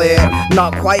 bright glare,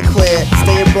 not quite clear,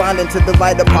 staying blind into the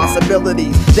light of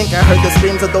possibilities. Think I heard the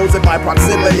screams of those in my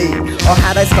proximity, or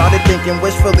had I started thinking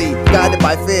wishfully, guided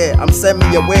by fear? I'm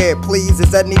semi-aware, please,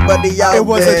 is anybody out there? It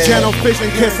was a gentle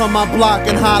fishing kiss on my block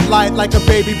and hot light like a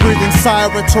baby breathing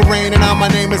siren terrain, and now my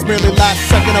name is merely last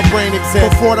second of brain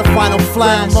exists before the final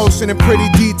flash. Motion and pretty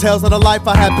details of the life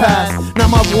I had passed. Now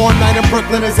my warm night in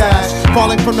Brooklyn is ash,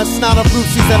 falling from the snout of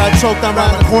Lucy's that I choked on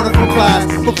around the corner from class.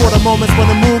 Before the moments when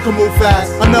the moon can move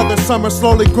fast. Another summer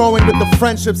slowly growing with the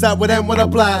friendships that would end with a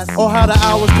blast. Oh, how the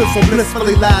hours could so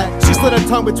blissfully lag. She slid her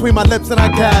tongue between my lips and I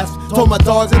gasped. Told my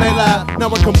dogs and they laughed. Now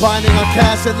we're combining our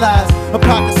cash at last. A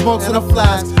pocket smokes and a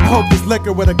flask. I hope this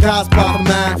liquor with a God's proper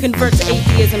man. Convert to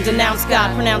atheism, denounce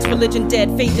God, pronounce religion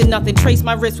dead, faith in nothing, trace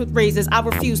my wrist with razors. I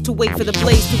refuse to wait for the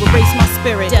blaze to erase my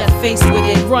spirit. Death faced with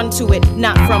it, run to it,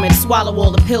 not from it. Swallow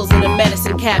all the pills in the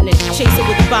medicine cabinet. Chase it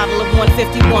with a bottle of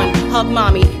 151. Hug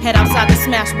mommy, head outside to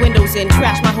smash windows in,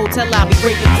 trash my hotel lobby,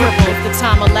 break the cripple if the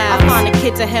time allows. I find a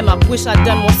kid to hem up, wish I'd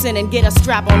done more sin and get a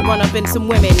strap on, run up in some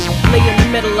women. Lay in the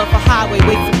middle of a highway,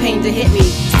 wait for pain to hit me.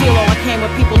 Steal all I can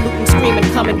when people looting, screaming,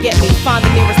 come and get me. Find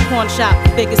the nearest pawn shop,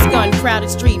 biggest gun, crowded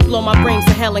street, blow my brains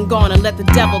to hell and gone and let the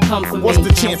devil come for me. What's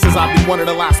the chances I'd be one of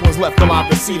the last ones left alive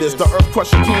to see this? The earth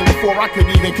crusher came before I could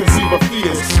even conceive a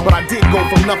fetus. But I did go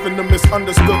from nothing to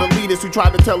misunderstood elitists who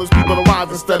tried to tell his people to rise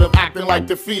instead of acting like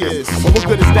defeatists. Well, what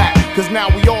good is that? Cause now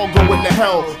we all going to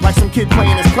hell, like some kid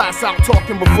playing his class out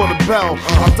talking before the bell.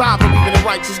 I'll die believing in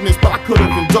righteousness, but I could've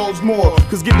indulged more,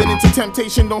 cause giving into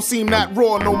temptation don't seem that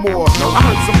raw no more. I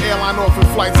heard some airline offering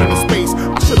flights into space.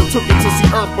 I should've took it to see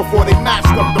Earth before they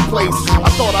mashed up the place. I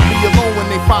thought I'd be alone when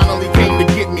they finally came to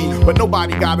get me, but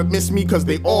nobody gotta miss me cause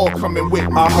they all coming with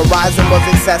me. Our horizon was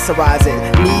accessorizing,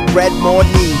 need bread, more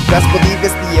need. Best believe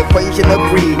it's the equation of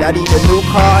greed. I need a new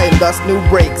car and thus new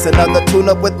brakes, another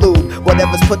tune-up with lube.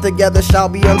 Whatever's put together shall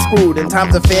be unscrewed. In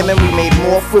times of famine we made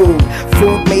more food.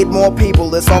 Food made more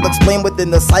people. It's all explained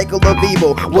within the cycle of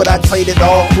evil. Would I trade it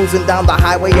all? Cruising down the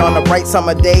highway on a bright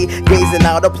summer day, gazing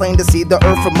out a plane to see the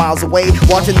earth from miles away,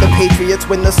 watching the Patriots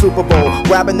win the Super Bowl,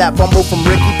 grabbing that fumble from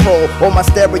Ricky Pro. Or my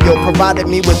stereo provided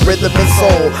me with rhythm and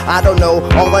soul. I don't know,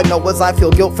 all I know is I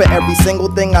feel guilt for every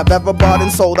single thing I've ever bought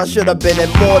and sold. I should have been in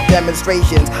more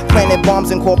demonstrations, planted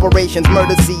bombs in corporations,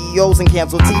 murdered CEOs and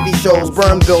canceled TV shows,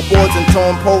 burned billboards and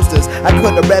torn posters. I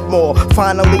could have read more.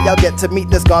 Finally I'll get to meet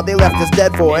this God they left us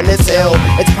dead for, and it's ill.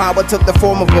 Its power took the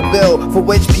form of a bill, for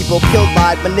which people killed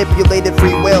by manipulated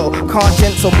free will.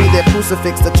 Conscience will be their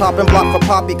crucifix, the chopping block for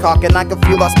poppycock, and I can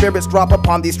feel our spirits drop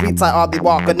upon these streets I hardly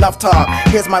walk. Enough talk,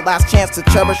 here's my last chance to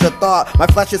cherish a thought. My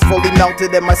flesh is fully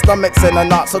melted and my stomach's in a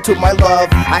knot. So to my love,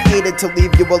 I hated to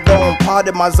leave you alone,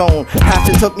 pardon my zone.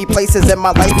 Passion took me places and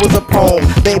my life was a poem.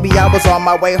 Baby, I was on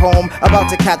my way home, about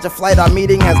to catch a flight. Our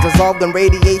meeting has dissolved in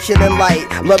radiation and light.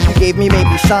 Love you gave me made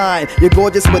me shine. You're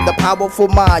gorgeous with a powerful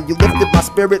mind. You lifted my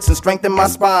spirits and strengthened my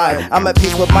spine. I'm at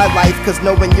peace with my life cause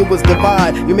knowing you was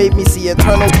divine. You made me see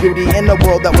eternal beauty in a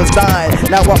world that was dying.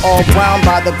 Now we're all drowned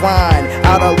by the grind,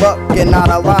 out of luck and out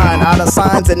of line, out of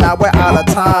signs, and now we're out of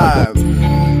time.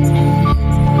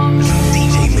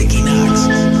 DJ Mickey Knox.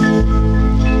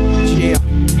 Yeah,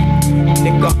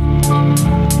 nigga.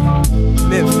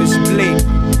 Memphis Bleek,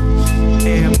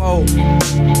 M.O.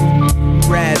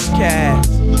 Ras Kass,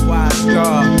 Wise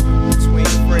God, between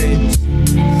friends,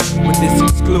 with this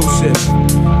exclusive.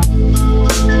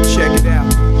 Check it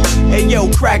out.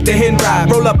 crack the hen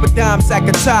ride, roll up a dime sack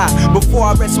of tie. Before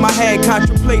I rest my head,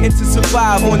 contemplating to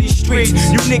survive on these streets.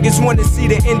 You niggas wanna see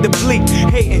the end of Bleek,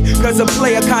 hating cause a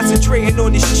player concentrating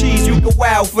on this cheese. You go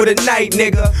wild for the night,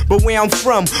 nigga, but where I'm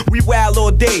from, we wild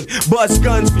all day. Bust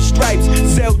guns for stripes,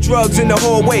 sell drugs in the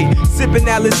hallway, sipping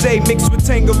Alizé mixed with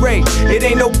Tangeray. It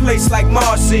ain't no place like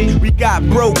Marcy. We got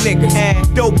broke niggas,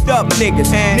 and doped up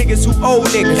niggas, and niggas who owe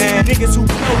niggas, and niggas who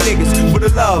kill niggas for the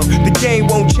love. The game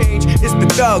won't change, it's the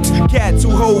thugs, cats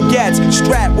who hold gats,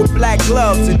 strapped with black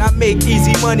gloves, and I make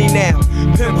easy money now.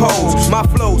 Pimp hoes, my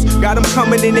flows, got them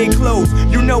coming in they clothes.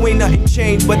 You know ain't nothing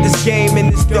changed but this game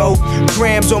and this dough.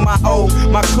 Grams on my O,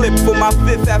 my clip for my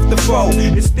fifth after four.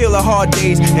 It's still a hard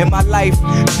days in my life,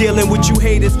 dealing with you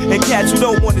haters and cats who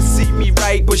don't wanna see me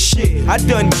right. But shit, I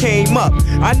done came up.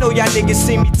 I know y'all niggas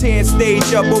see me tearing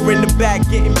stage up, or in the back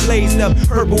getting blazed up,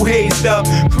 purple hazed up,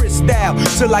 crystal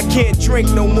till I can't drink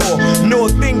no more, nor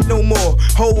think no more.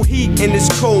 Whole heat in this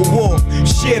cold war.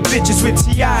 Share bitches with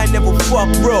T.I. and never fuck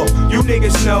raw. You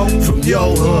niggas know. From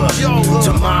your hood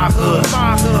to my hood,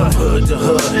 from hood to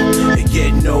hood, it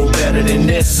get no better than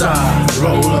this side.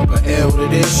 Roll up an L to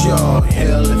this, y'all.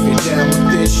 Hell if you're down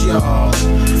with this, y'all.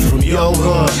 From your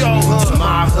hood to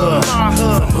my hood,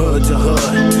 from hood to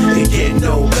hood, it get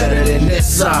no better than this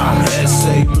side.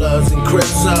 S.A. Bloods and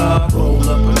Crips up. Roll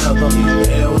up another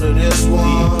L to this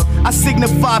one. I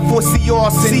signify for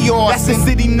C-Rayz. That's the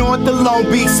city north of Long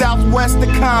Beach, southwest of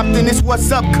Compton. It's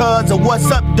what's up, cuz, or what's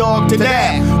up, dog, to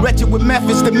that. Wretched with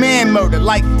Memphis, the man murder,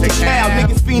 like the cow.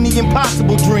 Niggas fiending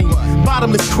impossible dream.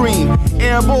 Bottomless cream,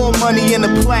 airball money and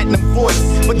a platinum voice.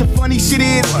 But the funny shit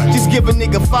is, just give a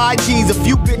nigga 5 G's, a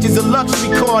few bitches, a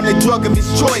luxury car, and a drug of his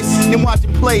choice. Then watch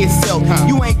him play himself.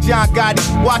 You ain't John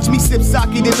Gotti. Watch me sip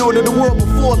sake, then order the world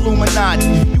before Illuminati.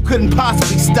 You couldn't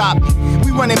possibly stop me.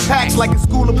 We running packs like a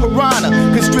school of piranha,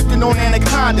 constricting on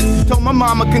anacondas. Told my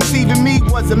mama conceiving me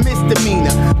was a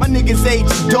misdemeanor. My niggas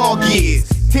aging dog years.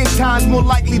 10 times more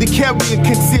likely to carry a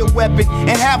concealed weapon and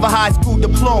have a high school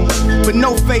diploma. But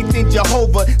no faith in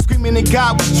Jehovah. Screaming in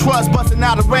God with trust, busting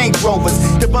out of Range Rovers.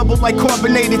 The bubble like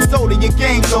carbonated soda, your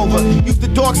game's over. Use the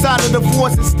dark side of the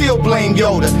force and still blame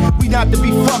Yoda. We not to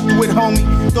be fucked with,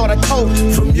 homie. Thought I told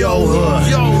you. From your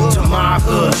hood to my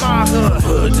hood, from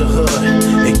hood to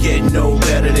hood, it get no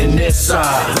better than this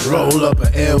side. Roll up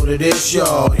an L to this,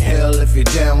 y'all. Hell if you're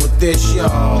down with this,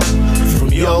 y'all.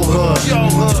 From your hood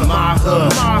to my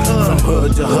hood, from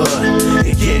hood to hood,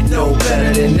 it get no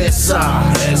better than this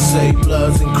side. S.A.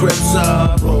 Bloods and Crips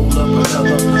up. Roll up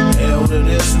another L to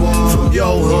this one. From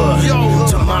your hood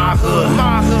to my hood,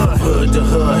 from hood to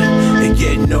hood, it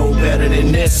get no better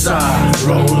than this side.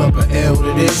 Roll up an L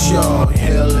to this, y'all.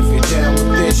 Hell if you're down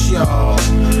with this, y'all.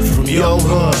 From your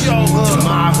hood to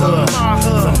my hood,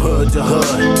 from hood to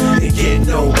hood, it get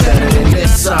no better than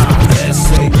this side.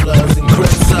 S.A. Bloods and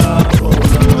Crips up. Roll up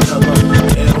another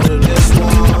L to this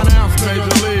one.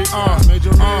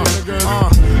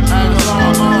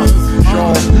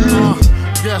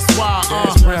 Agallah, guess why,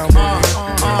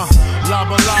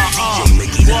 Labba,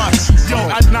 what? Yo,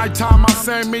 at nighttime I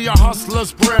say me a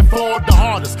hustler's prayer for the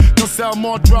hardest. They'll sell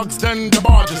more drugs than the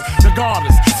barges. The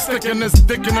garters, sticking this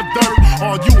dick in the dirt.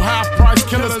 All you half-price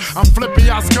killers, I'm flipping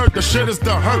y'all skirt. The shit is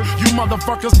the hurt. You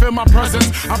motherfuckers feel my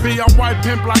presence. I be a white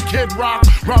pimp like Kid Rock,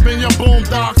 robbing your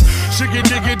boondocks. Shiggy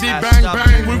diggity bang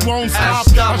bang, we won't stop.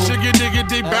 Shiggy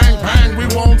diggity bang bang, we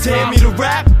won't stop. Dare me to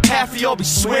rap? Half of y'all be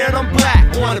swearing I'm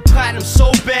black. Want to platinum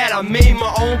so bad I made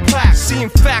my own plaque. Seeing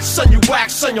facts, son, you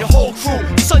wax, son, your whole crew.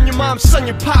 Son, your mom, son,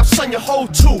 your pop, son, your whole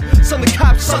two. Son, the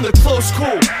cops, son, the close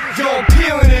cool. Yo, I'm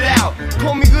peeling it out.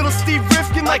 Call me little Steve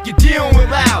Rifkin like you're dealing with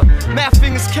loud. Matt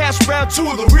Fingaz, cash round, 2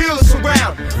 of the realest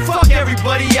around. Fuck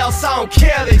everybody else, I don't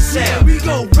care they sound. We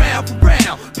go round for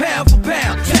round, pound for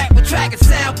pound, track for track and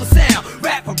sound for sound.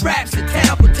 Rap for raps and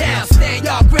town for town. Stand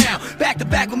y'all ground, back to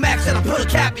back with Max and I put a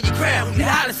cap in your crown. The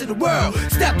hottest in the world,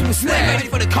 step to a slam. Ready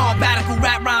for the combatical,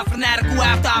 rap rhyme fanatical.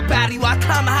 After I battle you, I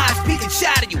climb the high peak and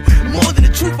shatter you. More than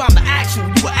the truth, I'm the actual.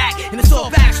 You a act, and it's all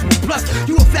factual. Plus,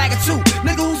 you a faggot too.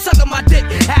 Nigga who suck on my dick,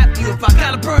 after you. If I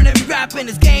gotta burn every rap in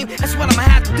this game, that's what I'ma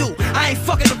have to do. I ain't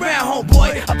fucking around,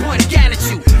 homeboy. I point a gun at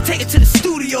you. Take it to the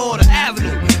studio or the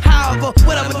avenue. However,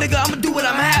 whatever, nigga, I'ma do what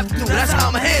I'ma have to do. That's how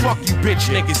I'ma handle. Fuck you bitch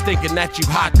niggas thinking that you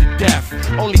hot to death.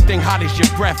 Only thing hot is your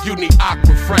breath. You need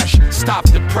Aqua Fresh. Stop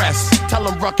the press. Tell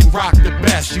them rock and rock the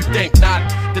best. You think not?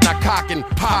 Then I cock and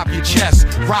pop your chest.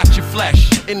 Rot your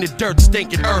flesh. In the dirt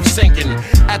stinking, earth sinking.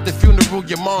 At the funeral,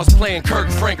 your mom's playing Kirk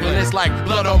Franklin. It's like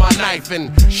blood on my knife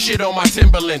and shit on my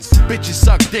Timberlands. Bitches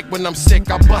suck dick when I'm sick.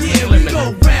 I bust a lemon. We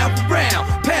go round for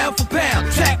round, pound for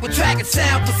pound, track for track and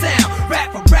sound for sound.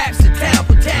 Rap for raps and town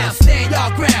for town. Stand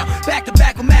y'all ground, back to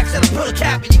back with Max and I put a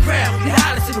cap in your crown. The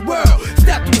hottest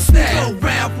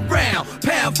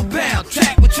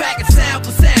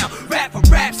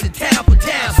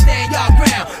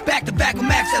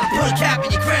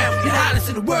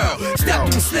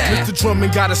Mr.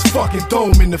 Drummond got his fucking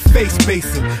dome in the face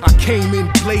basin. I came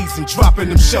in blazing, dropping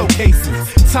them shell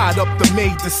cases. Tied up the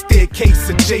maid, the staircase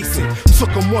adjacent. Took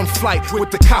him one flight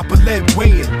with the copper lead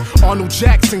weighing. Arnold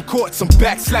Jackson caught some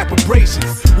back slap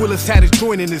abrasions. Willis had his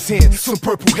joint in his hand, some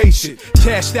purple hate shit.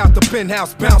 Cashed out the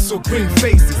penthouse, bounce on green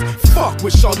faces. Fuck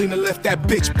with Charlene left that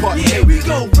bitch butt naked. We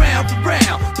go round for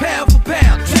round, pound for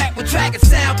pound, track for track and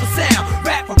sound for sound,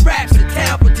 rap for raps and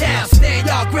town for town. Stand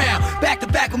y'all ground, back to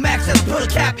back with Max and I put a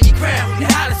cap in your crown. The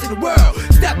hottest in the world,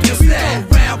 step to the stand. We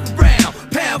go round for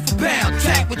round, pound for pound,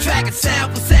 track for track and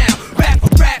sound for sound, rap for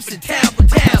raps and town for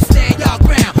town. Stand y'all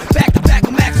ground, back to back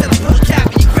with Max and I put a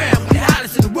cap in your crown. The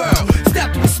hottest in the world,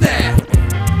 step to the stand.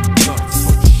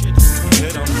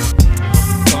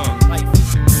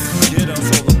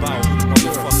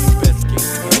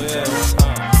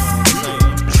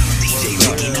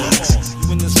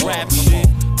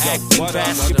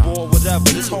 Basketball, whatever,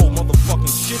 this whole motherfucking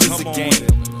shit is a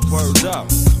game. Word up,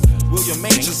 William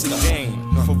H is a game,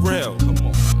 for real.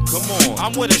 Come on,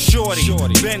 I'm with a shorty.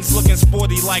 Ben's looking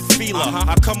sporty like Fila.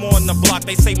 I come on the block,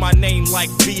 they say my name like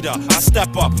Vita. I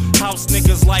step up, house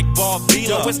niggas like Bob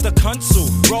Vila. Yo, it's the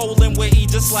Kunsu, rolling with E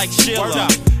just like Sheila.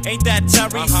 Ain't that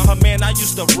Terry? Her man I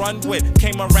used to run with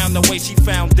came around the way she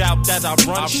found out that I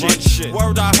run shit.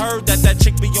 Word, I heard that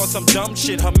chick be on some dumb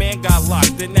shit. Her man got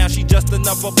locked and now she just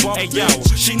another bum. Hey yo,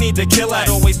 she need to kill that.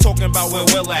 Always talking about where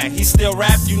Will at. He still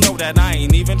rap, you know that I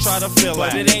ain't even try to feel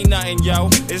that. But it ain't nothing, yo.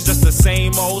 It's just the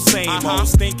same old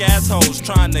stink ass hoes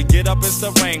trying to get up as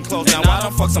the rain close. Now I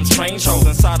done fuck some strange hoes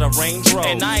inside a Range Rover.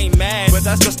 And I ain't mad, but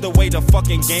that's just the way the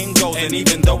fucking game goes. And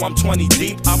even though I'm 20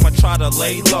 deep, I'ma try to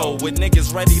lay low with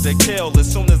niggas ready to kill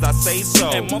as soon as I say so.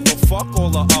 And motherfuck all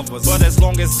the others, but as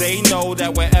long as they know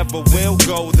that wherever we'll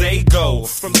go, they go.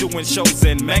 From doing shows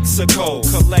in Mexico,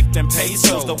 collecting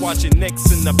pesos, to watching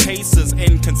Knicks and the Pacers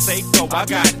in Conseco. I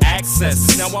got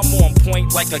access, now I'm on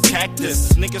point like a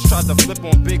cactus. Niggas tried to flip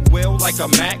on Big Will like a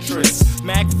mattress.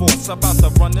 Mac Force about to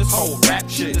run this whole rap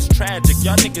shit. It's tragic,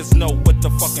 y'all niggas know what the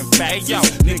fucking fact is. Yo,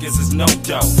 niggas is no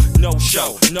dough, no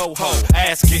show, no hoe,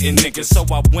 ass getting niggas, so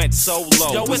I went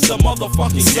solo. Yo, it's the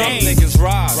motherfucking game. Some niggas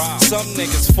rise, some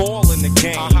niggas fall in the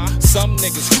game. Some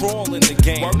niggas crawl in the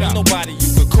game. Ain't nobody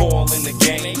you could call in the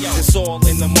game. It's all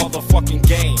in the motherfucking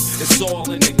game. It's all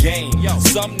in the game.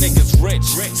 Some niggas rich,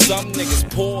 some niggas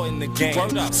poor in the game.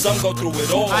 Some go through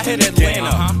it all. I hit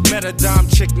Atlanta, met a dime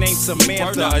chick named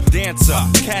Samantha, a dancer,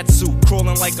 catsuit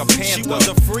crawling like a panther. She was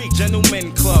a freak,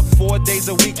 gentleman club 4 days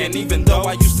a week. And even though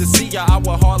I used to see her, I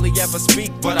would hardly ever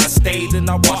speak. But I stayed and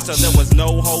I watched her, there was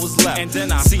no hoes left. And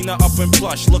then I seen her up in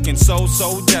plush, looking so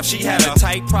deaf. She had a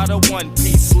tight Prada one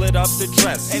piece, slid up the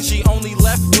dress. And she only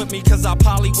left with me cause I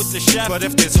poly with the chef. But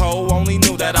if this hoe only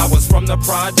knew that I was from the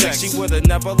project, she would've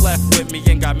never left with me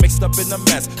and got mixed up in the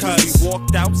mess. Cause we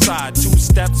walked outside 2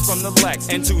 steps from the Lex,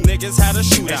 and 2 niggas had a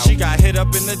shootout. And she got hit up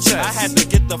in the chest. I had to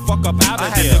get the fuck up out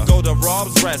of there. I had to go to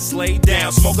Rob's rest, lay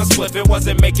down, smoke a spliff. It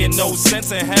wasn't making no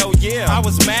sense, and hell yeah, I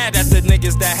was mad at the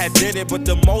niggas that had did it. But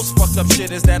the most fucked up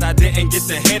shit is that I didn't get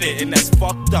to hit it, and that's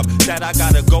fucked up that I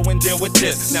gotta go and deal with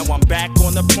this. Now I'm back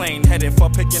on the plane, headed for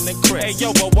picking the Chris. Hey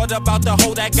yo, but what about the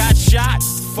hoe that got shot?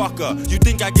 Fucker, you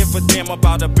think I give a damn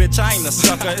about a bitch? I ain't a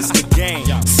sucker, it's the game.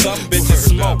 Some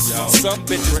bitches smoke, some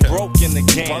bitches broke in the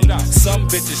game, some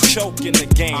bitches choke in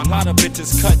the game. A lot of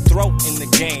bitches cut throat in the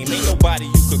game. Ain't nobody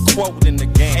you could quote in the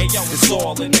game. Hey yo, it's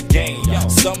all in the game.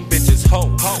 Some bitches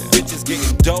hoe, bitches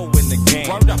getting dough in the game.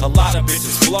 A lot of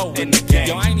bitches blow in the game.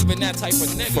 Yo, I ain't even that type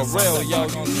of nigga. For real, yo,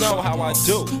 you know how I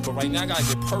do. But right now I gotta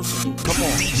get personal. Come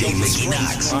on, DJ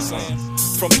Wiggy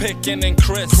from picking and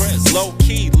Chris, low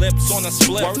key, lips on a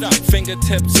split,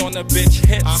 fingertips on a bitch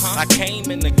hips. I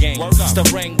came in the game,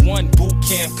 Starang Wondah, boot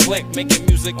camp click, making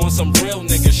music on some real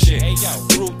nigga shit.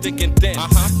 Through thick and thin,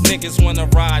 niggas wanna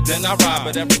ride, then I ride.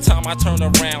 But every time I turn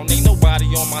around, ain't nobody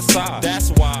on my side. That's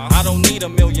why I don't need a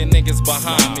million niggas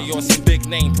behind me or some big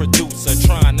name producer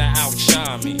trying to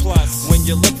outshine me. Plus, when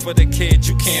you look for the kid,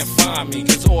 you can't find me,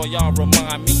 cause all y'all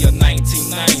remind me of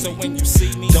 1990. So when you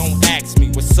see me, don't ask me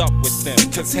what's up with them,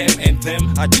 cause him and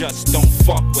them, I just don't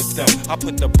fuck with them. I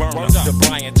put the burner, the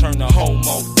Brian turn the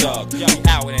homo Doug. We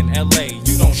out in LA,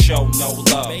 you don't show no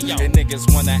love. And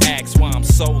niggas wanna ask why I'm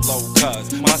solo,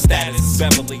 cause my status is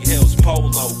Beverly Hills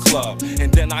Polo Club.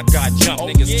 And then I got jump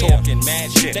niggas talking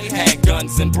mad shit. They had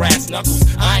guns and brass knuckles,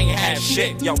 I ain't have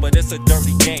shit. Yo, but it's a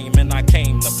dirty game and I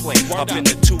came to play. Up in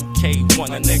the 2K1,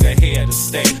 a nigga here to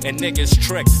stay. And niggas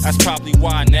trick, that's probably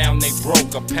why now they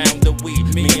broke a pound of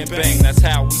weed. Me and Bang, that's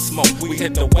how we smoke. We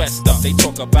hit the West up, they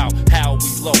talk about how we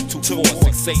low. 2,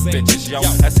 4, 6, 8 bitches, yo,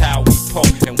 that's how we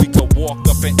poke. And we could walk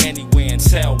up in anywhere and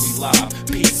tell we live.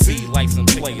 PC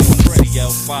license plate on CL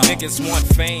pedophile. Niggas want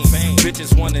fame,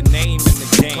 bitches want a name in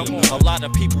the game. A lot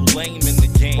of people lame in the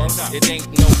game. It ain't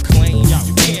no claim.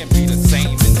 You can't be the same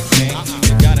in the game.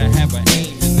 You gotta have an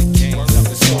aim in the game.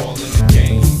 It's all in the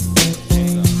game.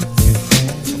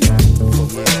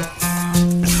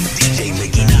 DJ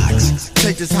Mickey Knox.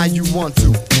 Take this how you want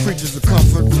to. Creatures of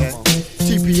comfort.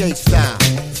 TPH style.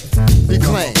 Be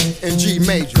claim in G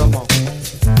major. Come on.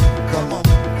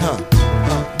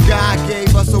 God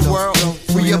gave us a world.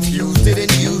 We abused it and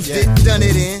used it, done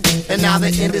it in, and now the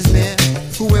end is near.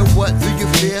 Who and what do you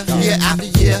fear? Year after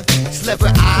year, slept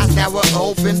with eyes that were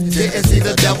open. Didn't see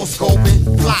the devil scoping,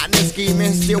 plotting and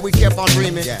scheming. Still we kept on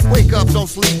dreaming. Wake up, don't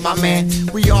sleep, my man.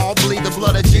 We all bleed the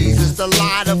blood of Jesus, the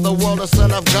light of the world, the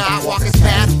Son of God. Walk his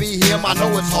path, be him. I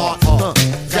know it's hard.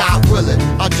 God willing,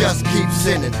 I'll just keep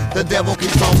sinning. The devil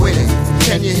keeps on winning.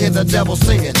 Can you hear the devil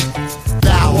singing?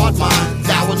 Thou art mine,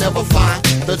 thou will never find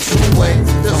the true way.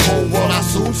 This whole world I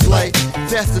soon slay,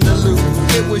 destined to lose.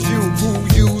 It was you who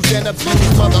used and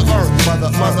abused Mother Earth,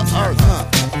 Mother Earth.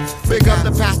 Big up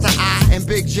the Pastor I and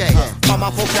Big J. All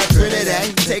my folks at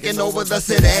Trinity, taking over the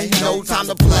city. No time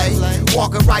to play.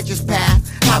 Walk a righteous path,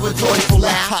 have a joyful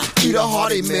laugh. Eat a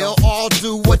hearty meal, all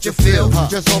do what you feel.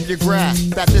 Just hope you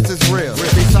grasp that this is real.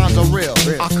 These signs are real.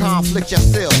 Our conflict, your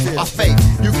seal, our fate.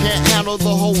 You can't handle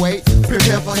the whole weight.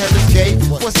 Prepare for heaven's gate.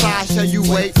 What side shall you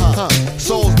wait?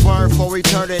 Souls burn for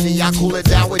eternity. I cool it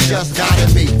down with just God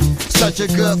and me. Such a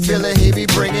good feeling he be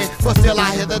bringing, but still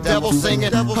I hear the devil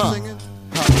singing.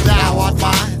 Thou art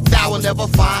mine, thou will never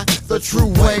find the true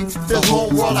way. This whole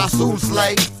world I soon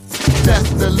slay.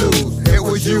 Destined to lose. It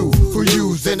was you who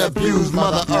used and abused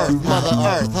Mother Earth,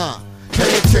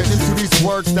 Pay attention to these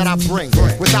words that I bring.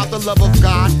 Without the love of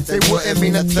God, they wouldn't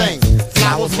mean a thing.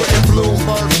 Flowers wouldn't bloom,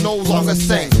 birds no longer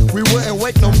sing. We wouldn't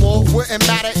wake no more, wouldn't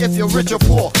matter if you're rich or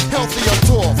poor, healthy or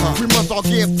poor. We must all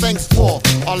give thanks for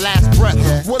our last breath.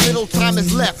 What little time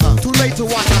is left, too late to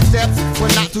watch our steps,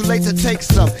 but not too late to take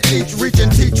some. Each reach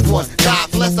and teach one. God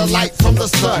bless the light from the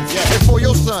sun. And for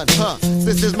your son,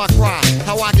 this is my cry,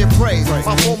 how I get praise.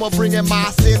 My former bringing my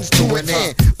sins to an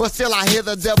end, but still I hear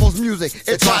the devil's music.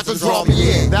 It tries to draw me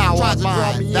in. Thou art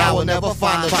mine, thou will never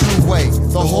find the true way.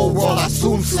 The whole world I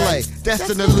soon slay,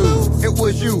 destined to lose. It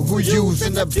was you who used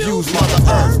and abused Mother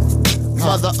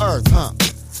Earth,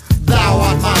 Thou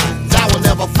art mine, thou will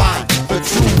never find the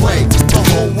true way. The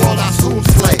whole world I soon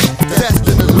slay,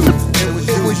 destined to lose.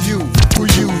 It was you who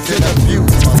used and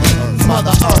abused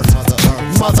Mother Earth,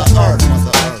 Mother Earth,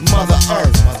 Mother Earth, Mother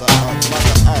Earth.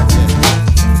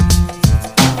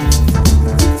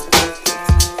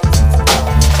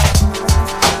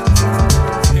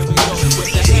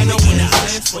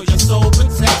 For your soul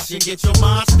protection, get your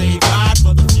mind stayed right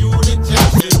for the fuel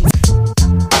injection.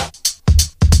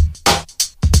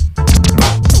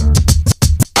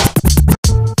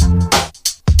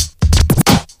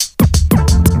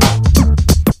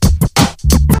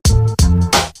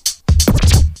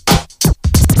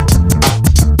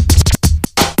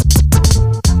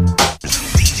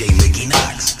 DJ Mickey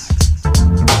Knox.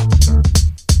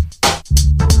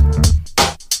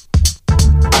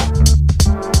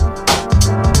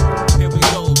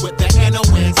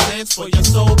 For your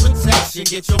soul protection,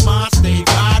 get your mind stayed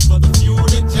right for the fuel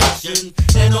injection.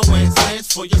 NON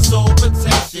stands for your soul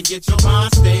protection, get your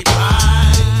mind stayed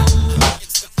right.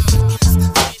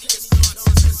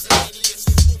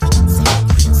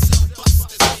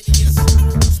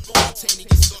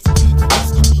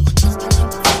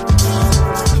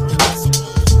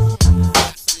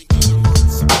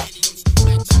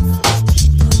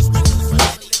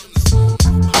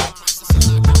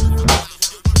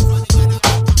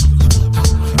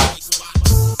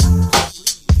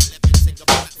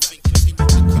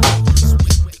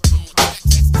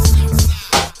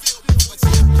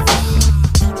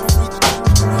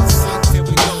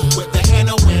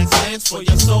 For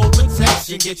your soul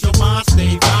protection, get your mind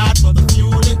stayed right for the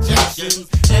fuel injection.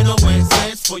 NON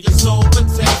stands for your soul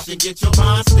protection, get your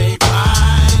mind stayed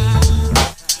right.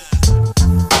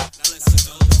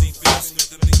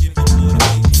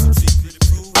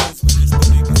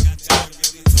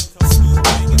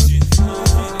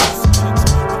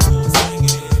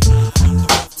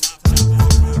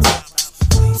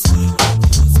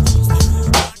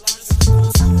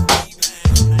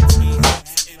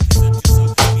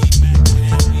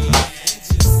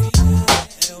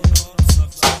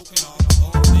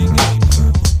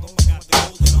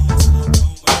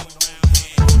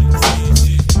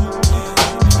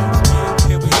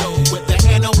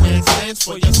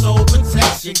 For your soul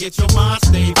protection, get your mind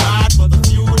stayed right for the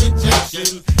fuel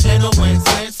injection. NON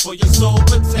stands for your soul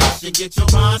protection, get your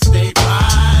mind stayed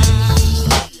right.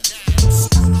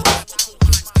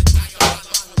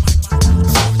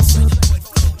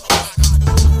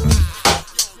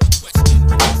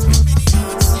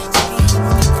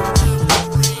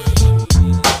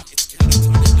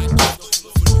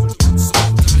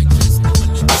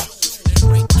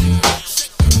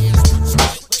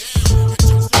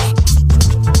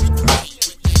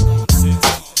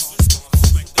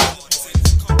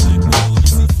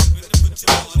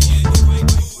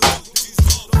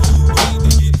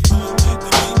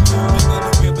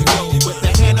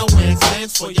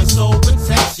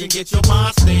 get your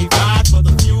mind stayed right for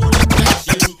the fuel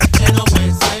injection. And a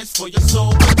win sense for your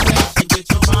soul protection, get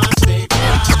your mind stayed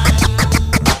right.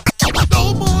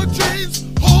 No more chains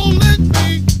holding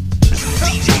me.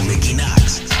 DJ Mickey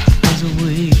Knox.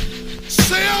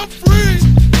 Say I'm free,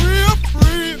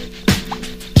 free.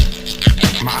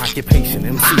 My occupation,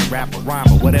 MC, rapper,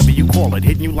 rhymer, whatever you call it,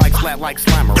 hitting you like flat like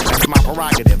slammer, that's my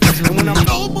prerogative. And when I'm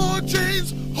no more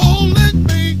chains holding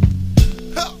me.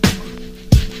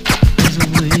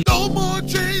 No more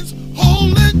chains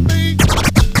holding me.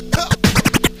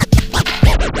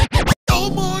 No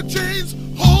more chains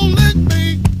holding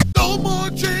me. No more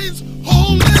chains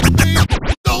holding me.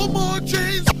 No more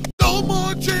chains. No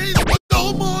more chains.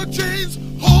 No more chains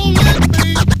holding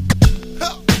me.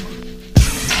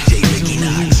 DJ Mickey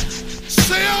Knox.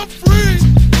 Say I'm free,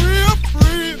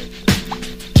 free.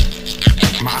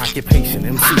 my occupation,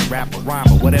 MC, rapper,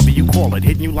 rhymer, whatever you call it,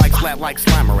 hitting you like flat like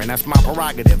slammer, and that's my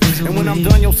prerogative. And when I'm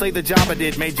done, you'll say the job I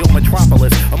did made your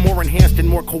metropolis a more enhanced and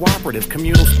more cooperative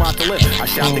communal spot to live. I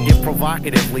shot to get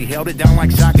provocatively, held it down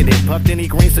like Shaka did, puffed any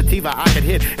green sativa I could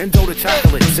hit, and dough to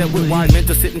chocolate. Said with wide men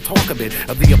to sit and talk a bit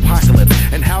of the apocalypse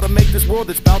and how to make this world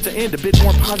that's about to end a bit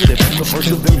more positive. The first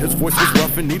of them, his voice was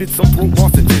rough and needed some throat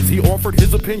lozenges. He offered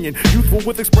his opinion, youthful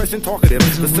with expression, talkative.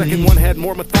 The second one had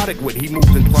more methodic wit, he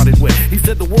moved and plotted with. He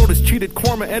said the world is cheated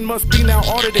karma and must be now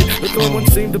audited. The third one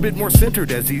seemed a bit more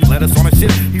centered as he led us on a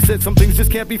ship. He said some things just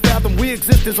can't be fathomed, we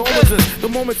exist as all exist. The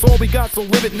moment's all we got, so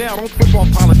live it now, don't football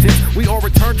politics. We all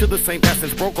return to the same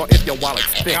essence, broke or if your wallet's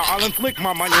thick. Now I'll inflict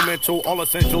my monumental, all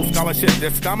essential scholarship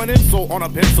that's dominant, so on a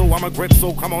pencil, I'm a grip,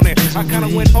 so come on in. I kinda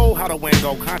went, oh, how the wind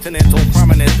go, continental,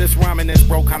 prominent. This rhyming this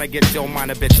bro kinda gets your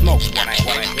mind a bit smoked. When I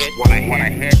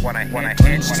hit.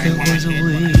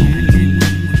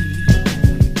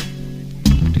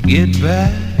 To get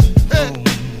back home.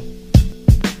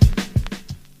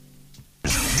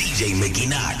 DJ Mickey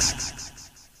Knox.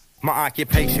 My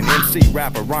occupation, MC,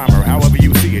 rapper, rhymer, however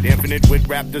you see it, infinite with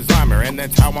rap designer, and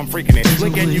that's how I'm freaking it.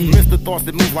 Link and you miss the thoughts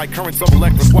that move like currents of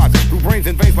electric watts, through brains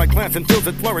and veins like plants and fields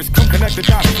that flourish. Come connect the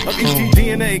dots of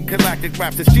ET-DNA, galactic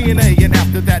raps, it's DNA, and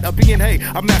after that, a being hey,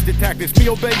 I mastered tactics, me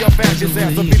obey your fascist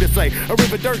ass of me to say,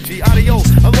 arrivederci, adios,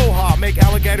 aloha, make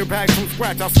alligator bags from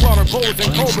scratch, I slaughter boas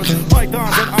and cobras,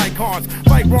 pythons and icons,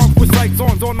 right wrongs with sights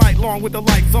on all night long with the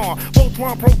lights on,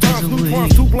 Voltron, protons,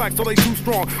 neutrons, too black so they too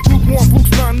strong, lukewarm,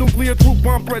 flukes, non-nuclear, troop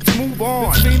bomb threats, move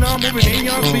on. Phenom moving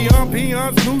eons beyond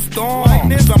peons, new storm.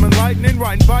 Lightness, I'm enlightening,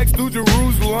 riding bikes through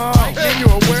Jerusalem. Lightening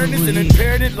your awareness and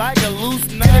impaired it like a loose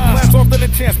knife. Class off than a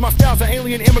chance, my style's an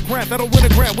alien immigrant that'll win a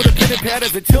grant with a pen and pad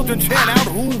as the children chant out,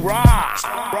 hoorah!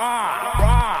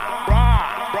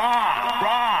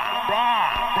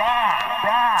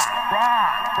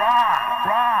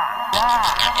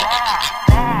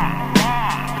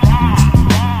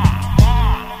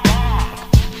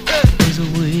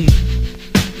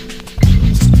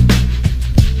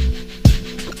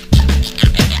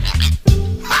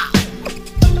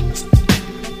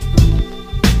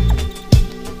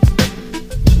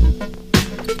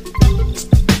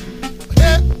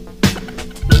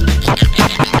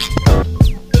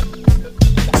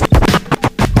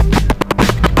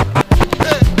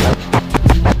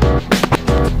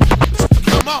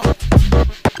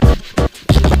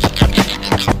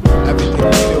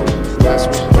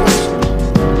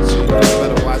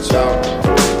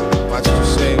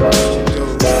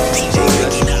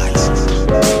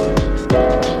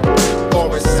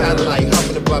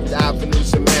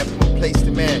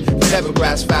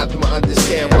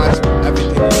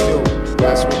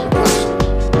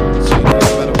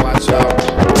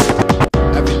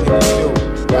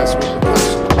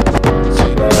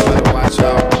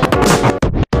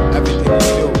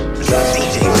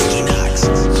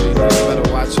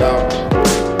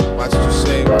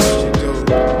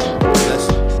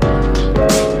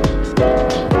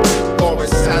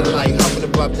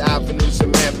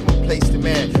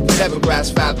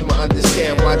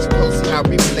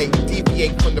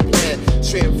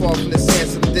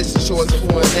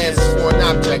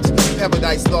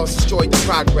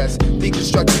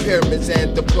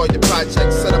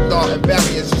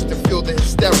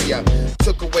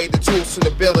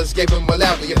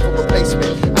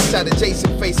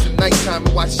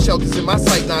 Shelters in my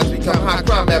sightlines become high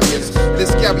crime areas.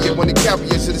 This carrier, when the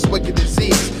carriers of this wicked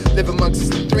disease live amongst us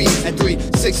in threes at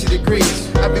 360 degrees.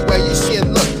 Everywhere you see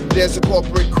and look, there's a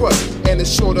corporate crook and a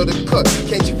short of the cook.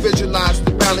 Can't you visualize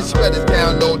the balance? You better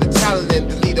download the talent and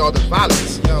delete all the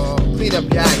violence. Yo, clean up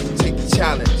your act and take the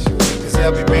challenge. Cause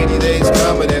there'll be rainy days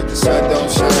coming if the sun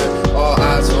don't shine. All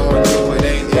eyes are on you, it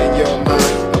ain't in your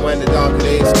mind. And when the darker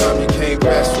days come, you can't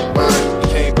press rewind. You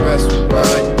can't press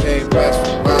rewind, you can't press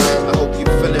rewind. I hope you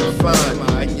feeling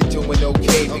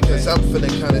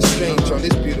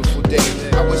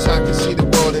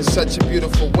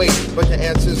The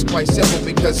answer is quite simple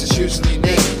because it's usually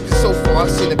named. So far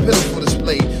I've seen a pitiful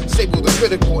display, stable to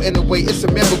critical. In a way it's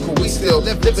a miracle we still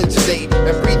living today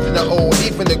and breathing the old,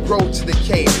 even the growth to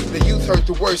decay. The youth heard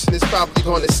the worst and it's probably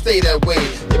gonna stay that way.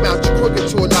 You mount your crooked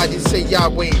to a lie, you say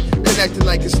Yahweh, connecting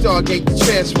like a stargate to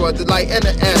transfer the light and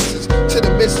the answers to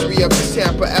the mystery of this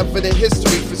tamper. Evident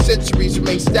history for centuries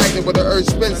remain stagnant where the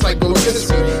earth spins like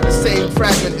rotisserie. The same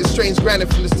fragment is strange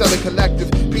granite from the stellar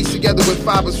collective, pieced together with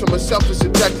fibers from a selfish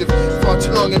objective. Far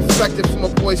too long infected from a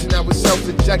poison that was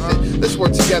self-injected. Let's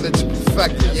work together to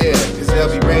perfect it, yeah. Cause there'll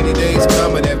be rainy days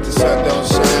coming if the sun don't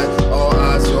shine. All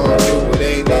eyes on you, it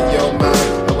ain't in your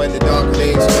mind. And when the dark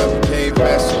days come, you can't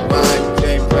press rewind. You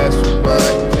can't press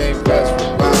rewind, you can't press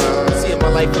rewind. Seeing my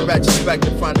life in retrospect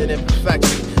and finding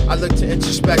imperfection, I look to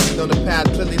introspection on the path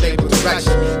clearly labeled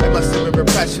direction. It must have been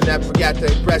repression that forgot the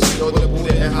aggression, or the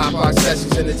Buddha and high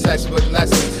sessions in the textbook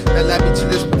lessons that led me to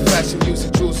this profession.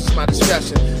 Using tools is my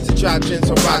discretion. To drop gins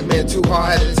on rock man, too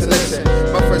hard-headed to listen.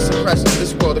 My first impression of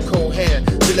this world, a cold hand,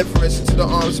 deliverance into the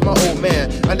arms of my old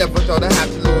man. I never thought I'd have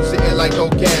to lose the ear like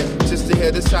Gauguin, just to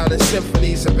hear the silent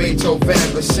symphonies of Beethoven.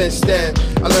 But since then,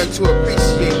 I learned to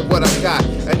appreciate what I got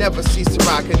and never cease to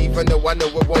rock. And even though I know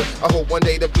it won't, I hope one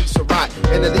day the beats will rot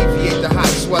and alleviate the hot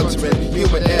sweltering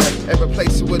human air and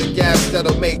replace it with a gas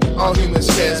that'll make all humans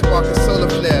share. Spark a solar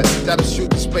flare that'll shoot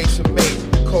the space and make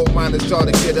coal miners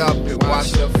daughter get up and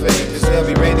wash her face. Cause there'll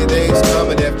be rainy days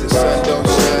coming if the sun don't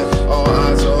shine. All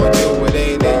eyes on you, it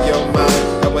ain't in your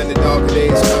mind. And when the darker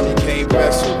days come, you can't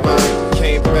press rewind. You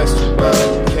can't press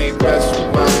rewind, you can't press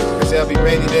rewind. Cause there'll be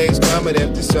rainy days coming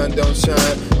if the sun don't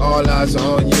shine. All eyes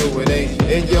on you, it ain't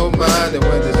in your mind. And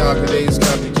when the darker days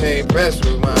come, you can't press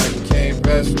rewind. You can't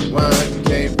press rewind, you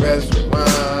can't press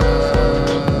rewind.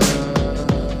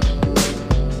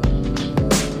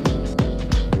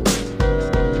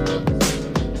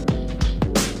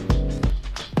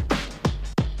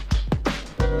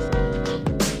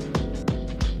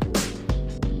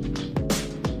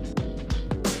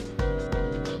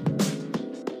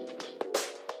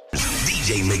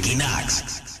 DJ Mickey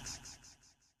Knox.